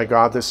Yours, My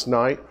God, This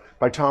Night,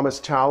 by Thomas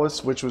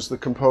Tallis, which was the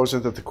composer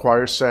that the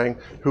choir sang,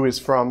 who is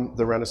from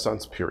the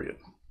Renaissance period.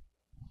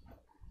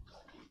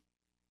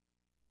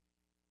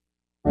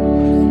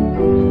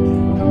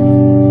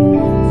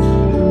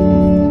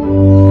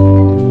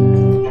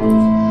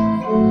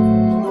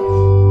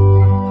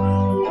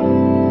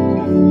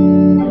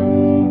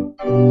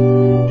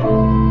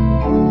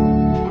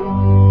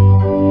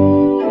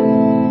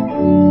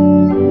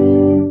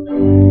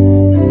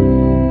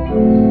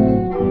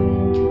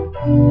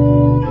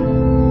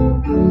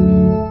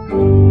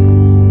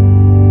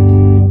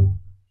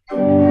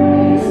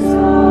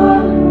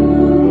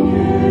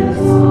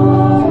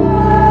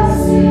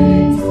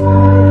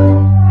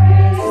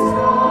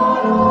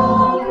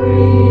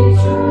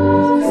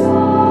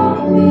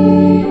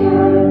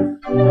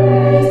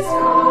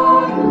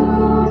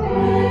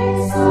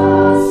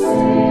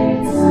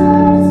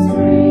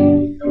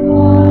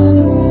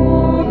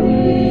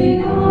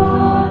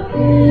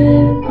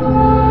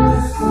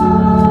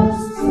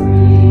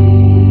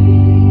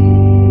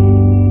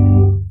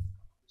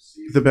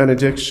 The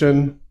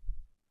benediction.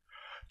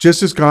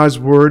 Just as God's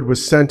word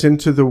was sent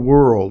into the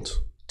world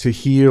to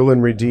heal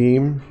and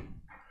redeem,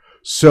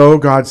 so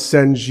God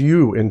sends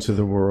you into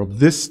the world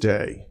this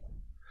day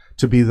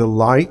to be the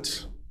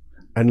light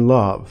and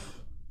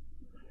love,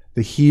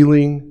 the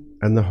healing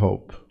and the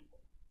hope.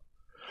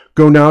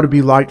 Go now to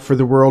be light for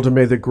the world, and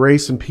may the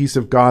grace and peace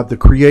of God, the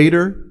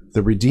Creator,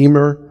 the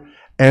Redeemer,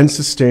 and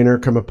Sustainer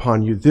come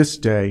upon you this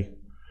day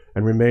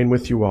and remain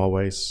with you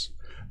always.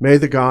 May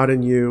the God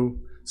in you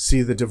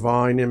see the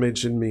divine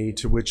image in me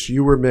to which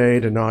you were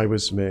made and I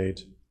was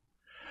made,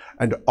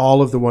 and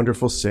all of the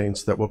wonderful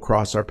saints that will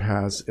cross our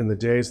paths in the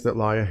days that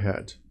lie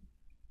ahead.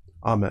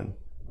 Amen.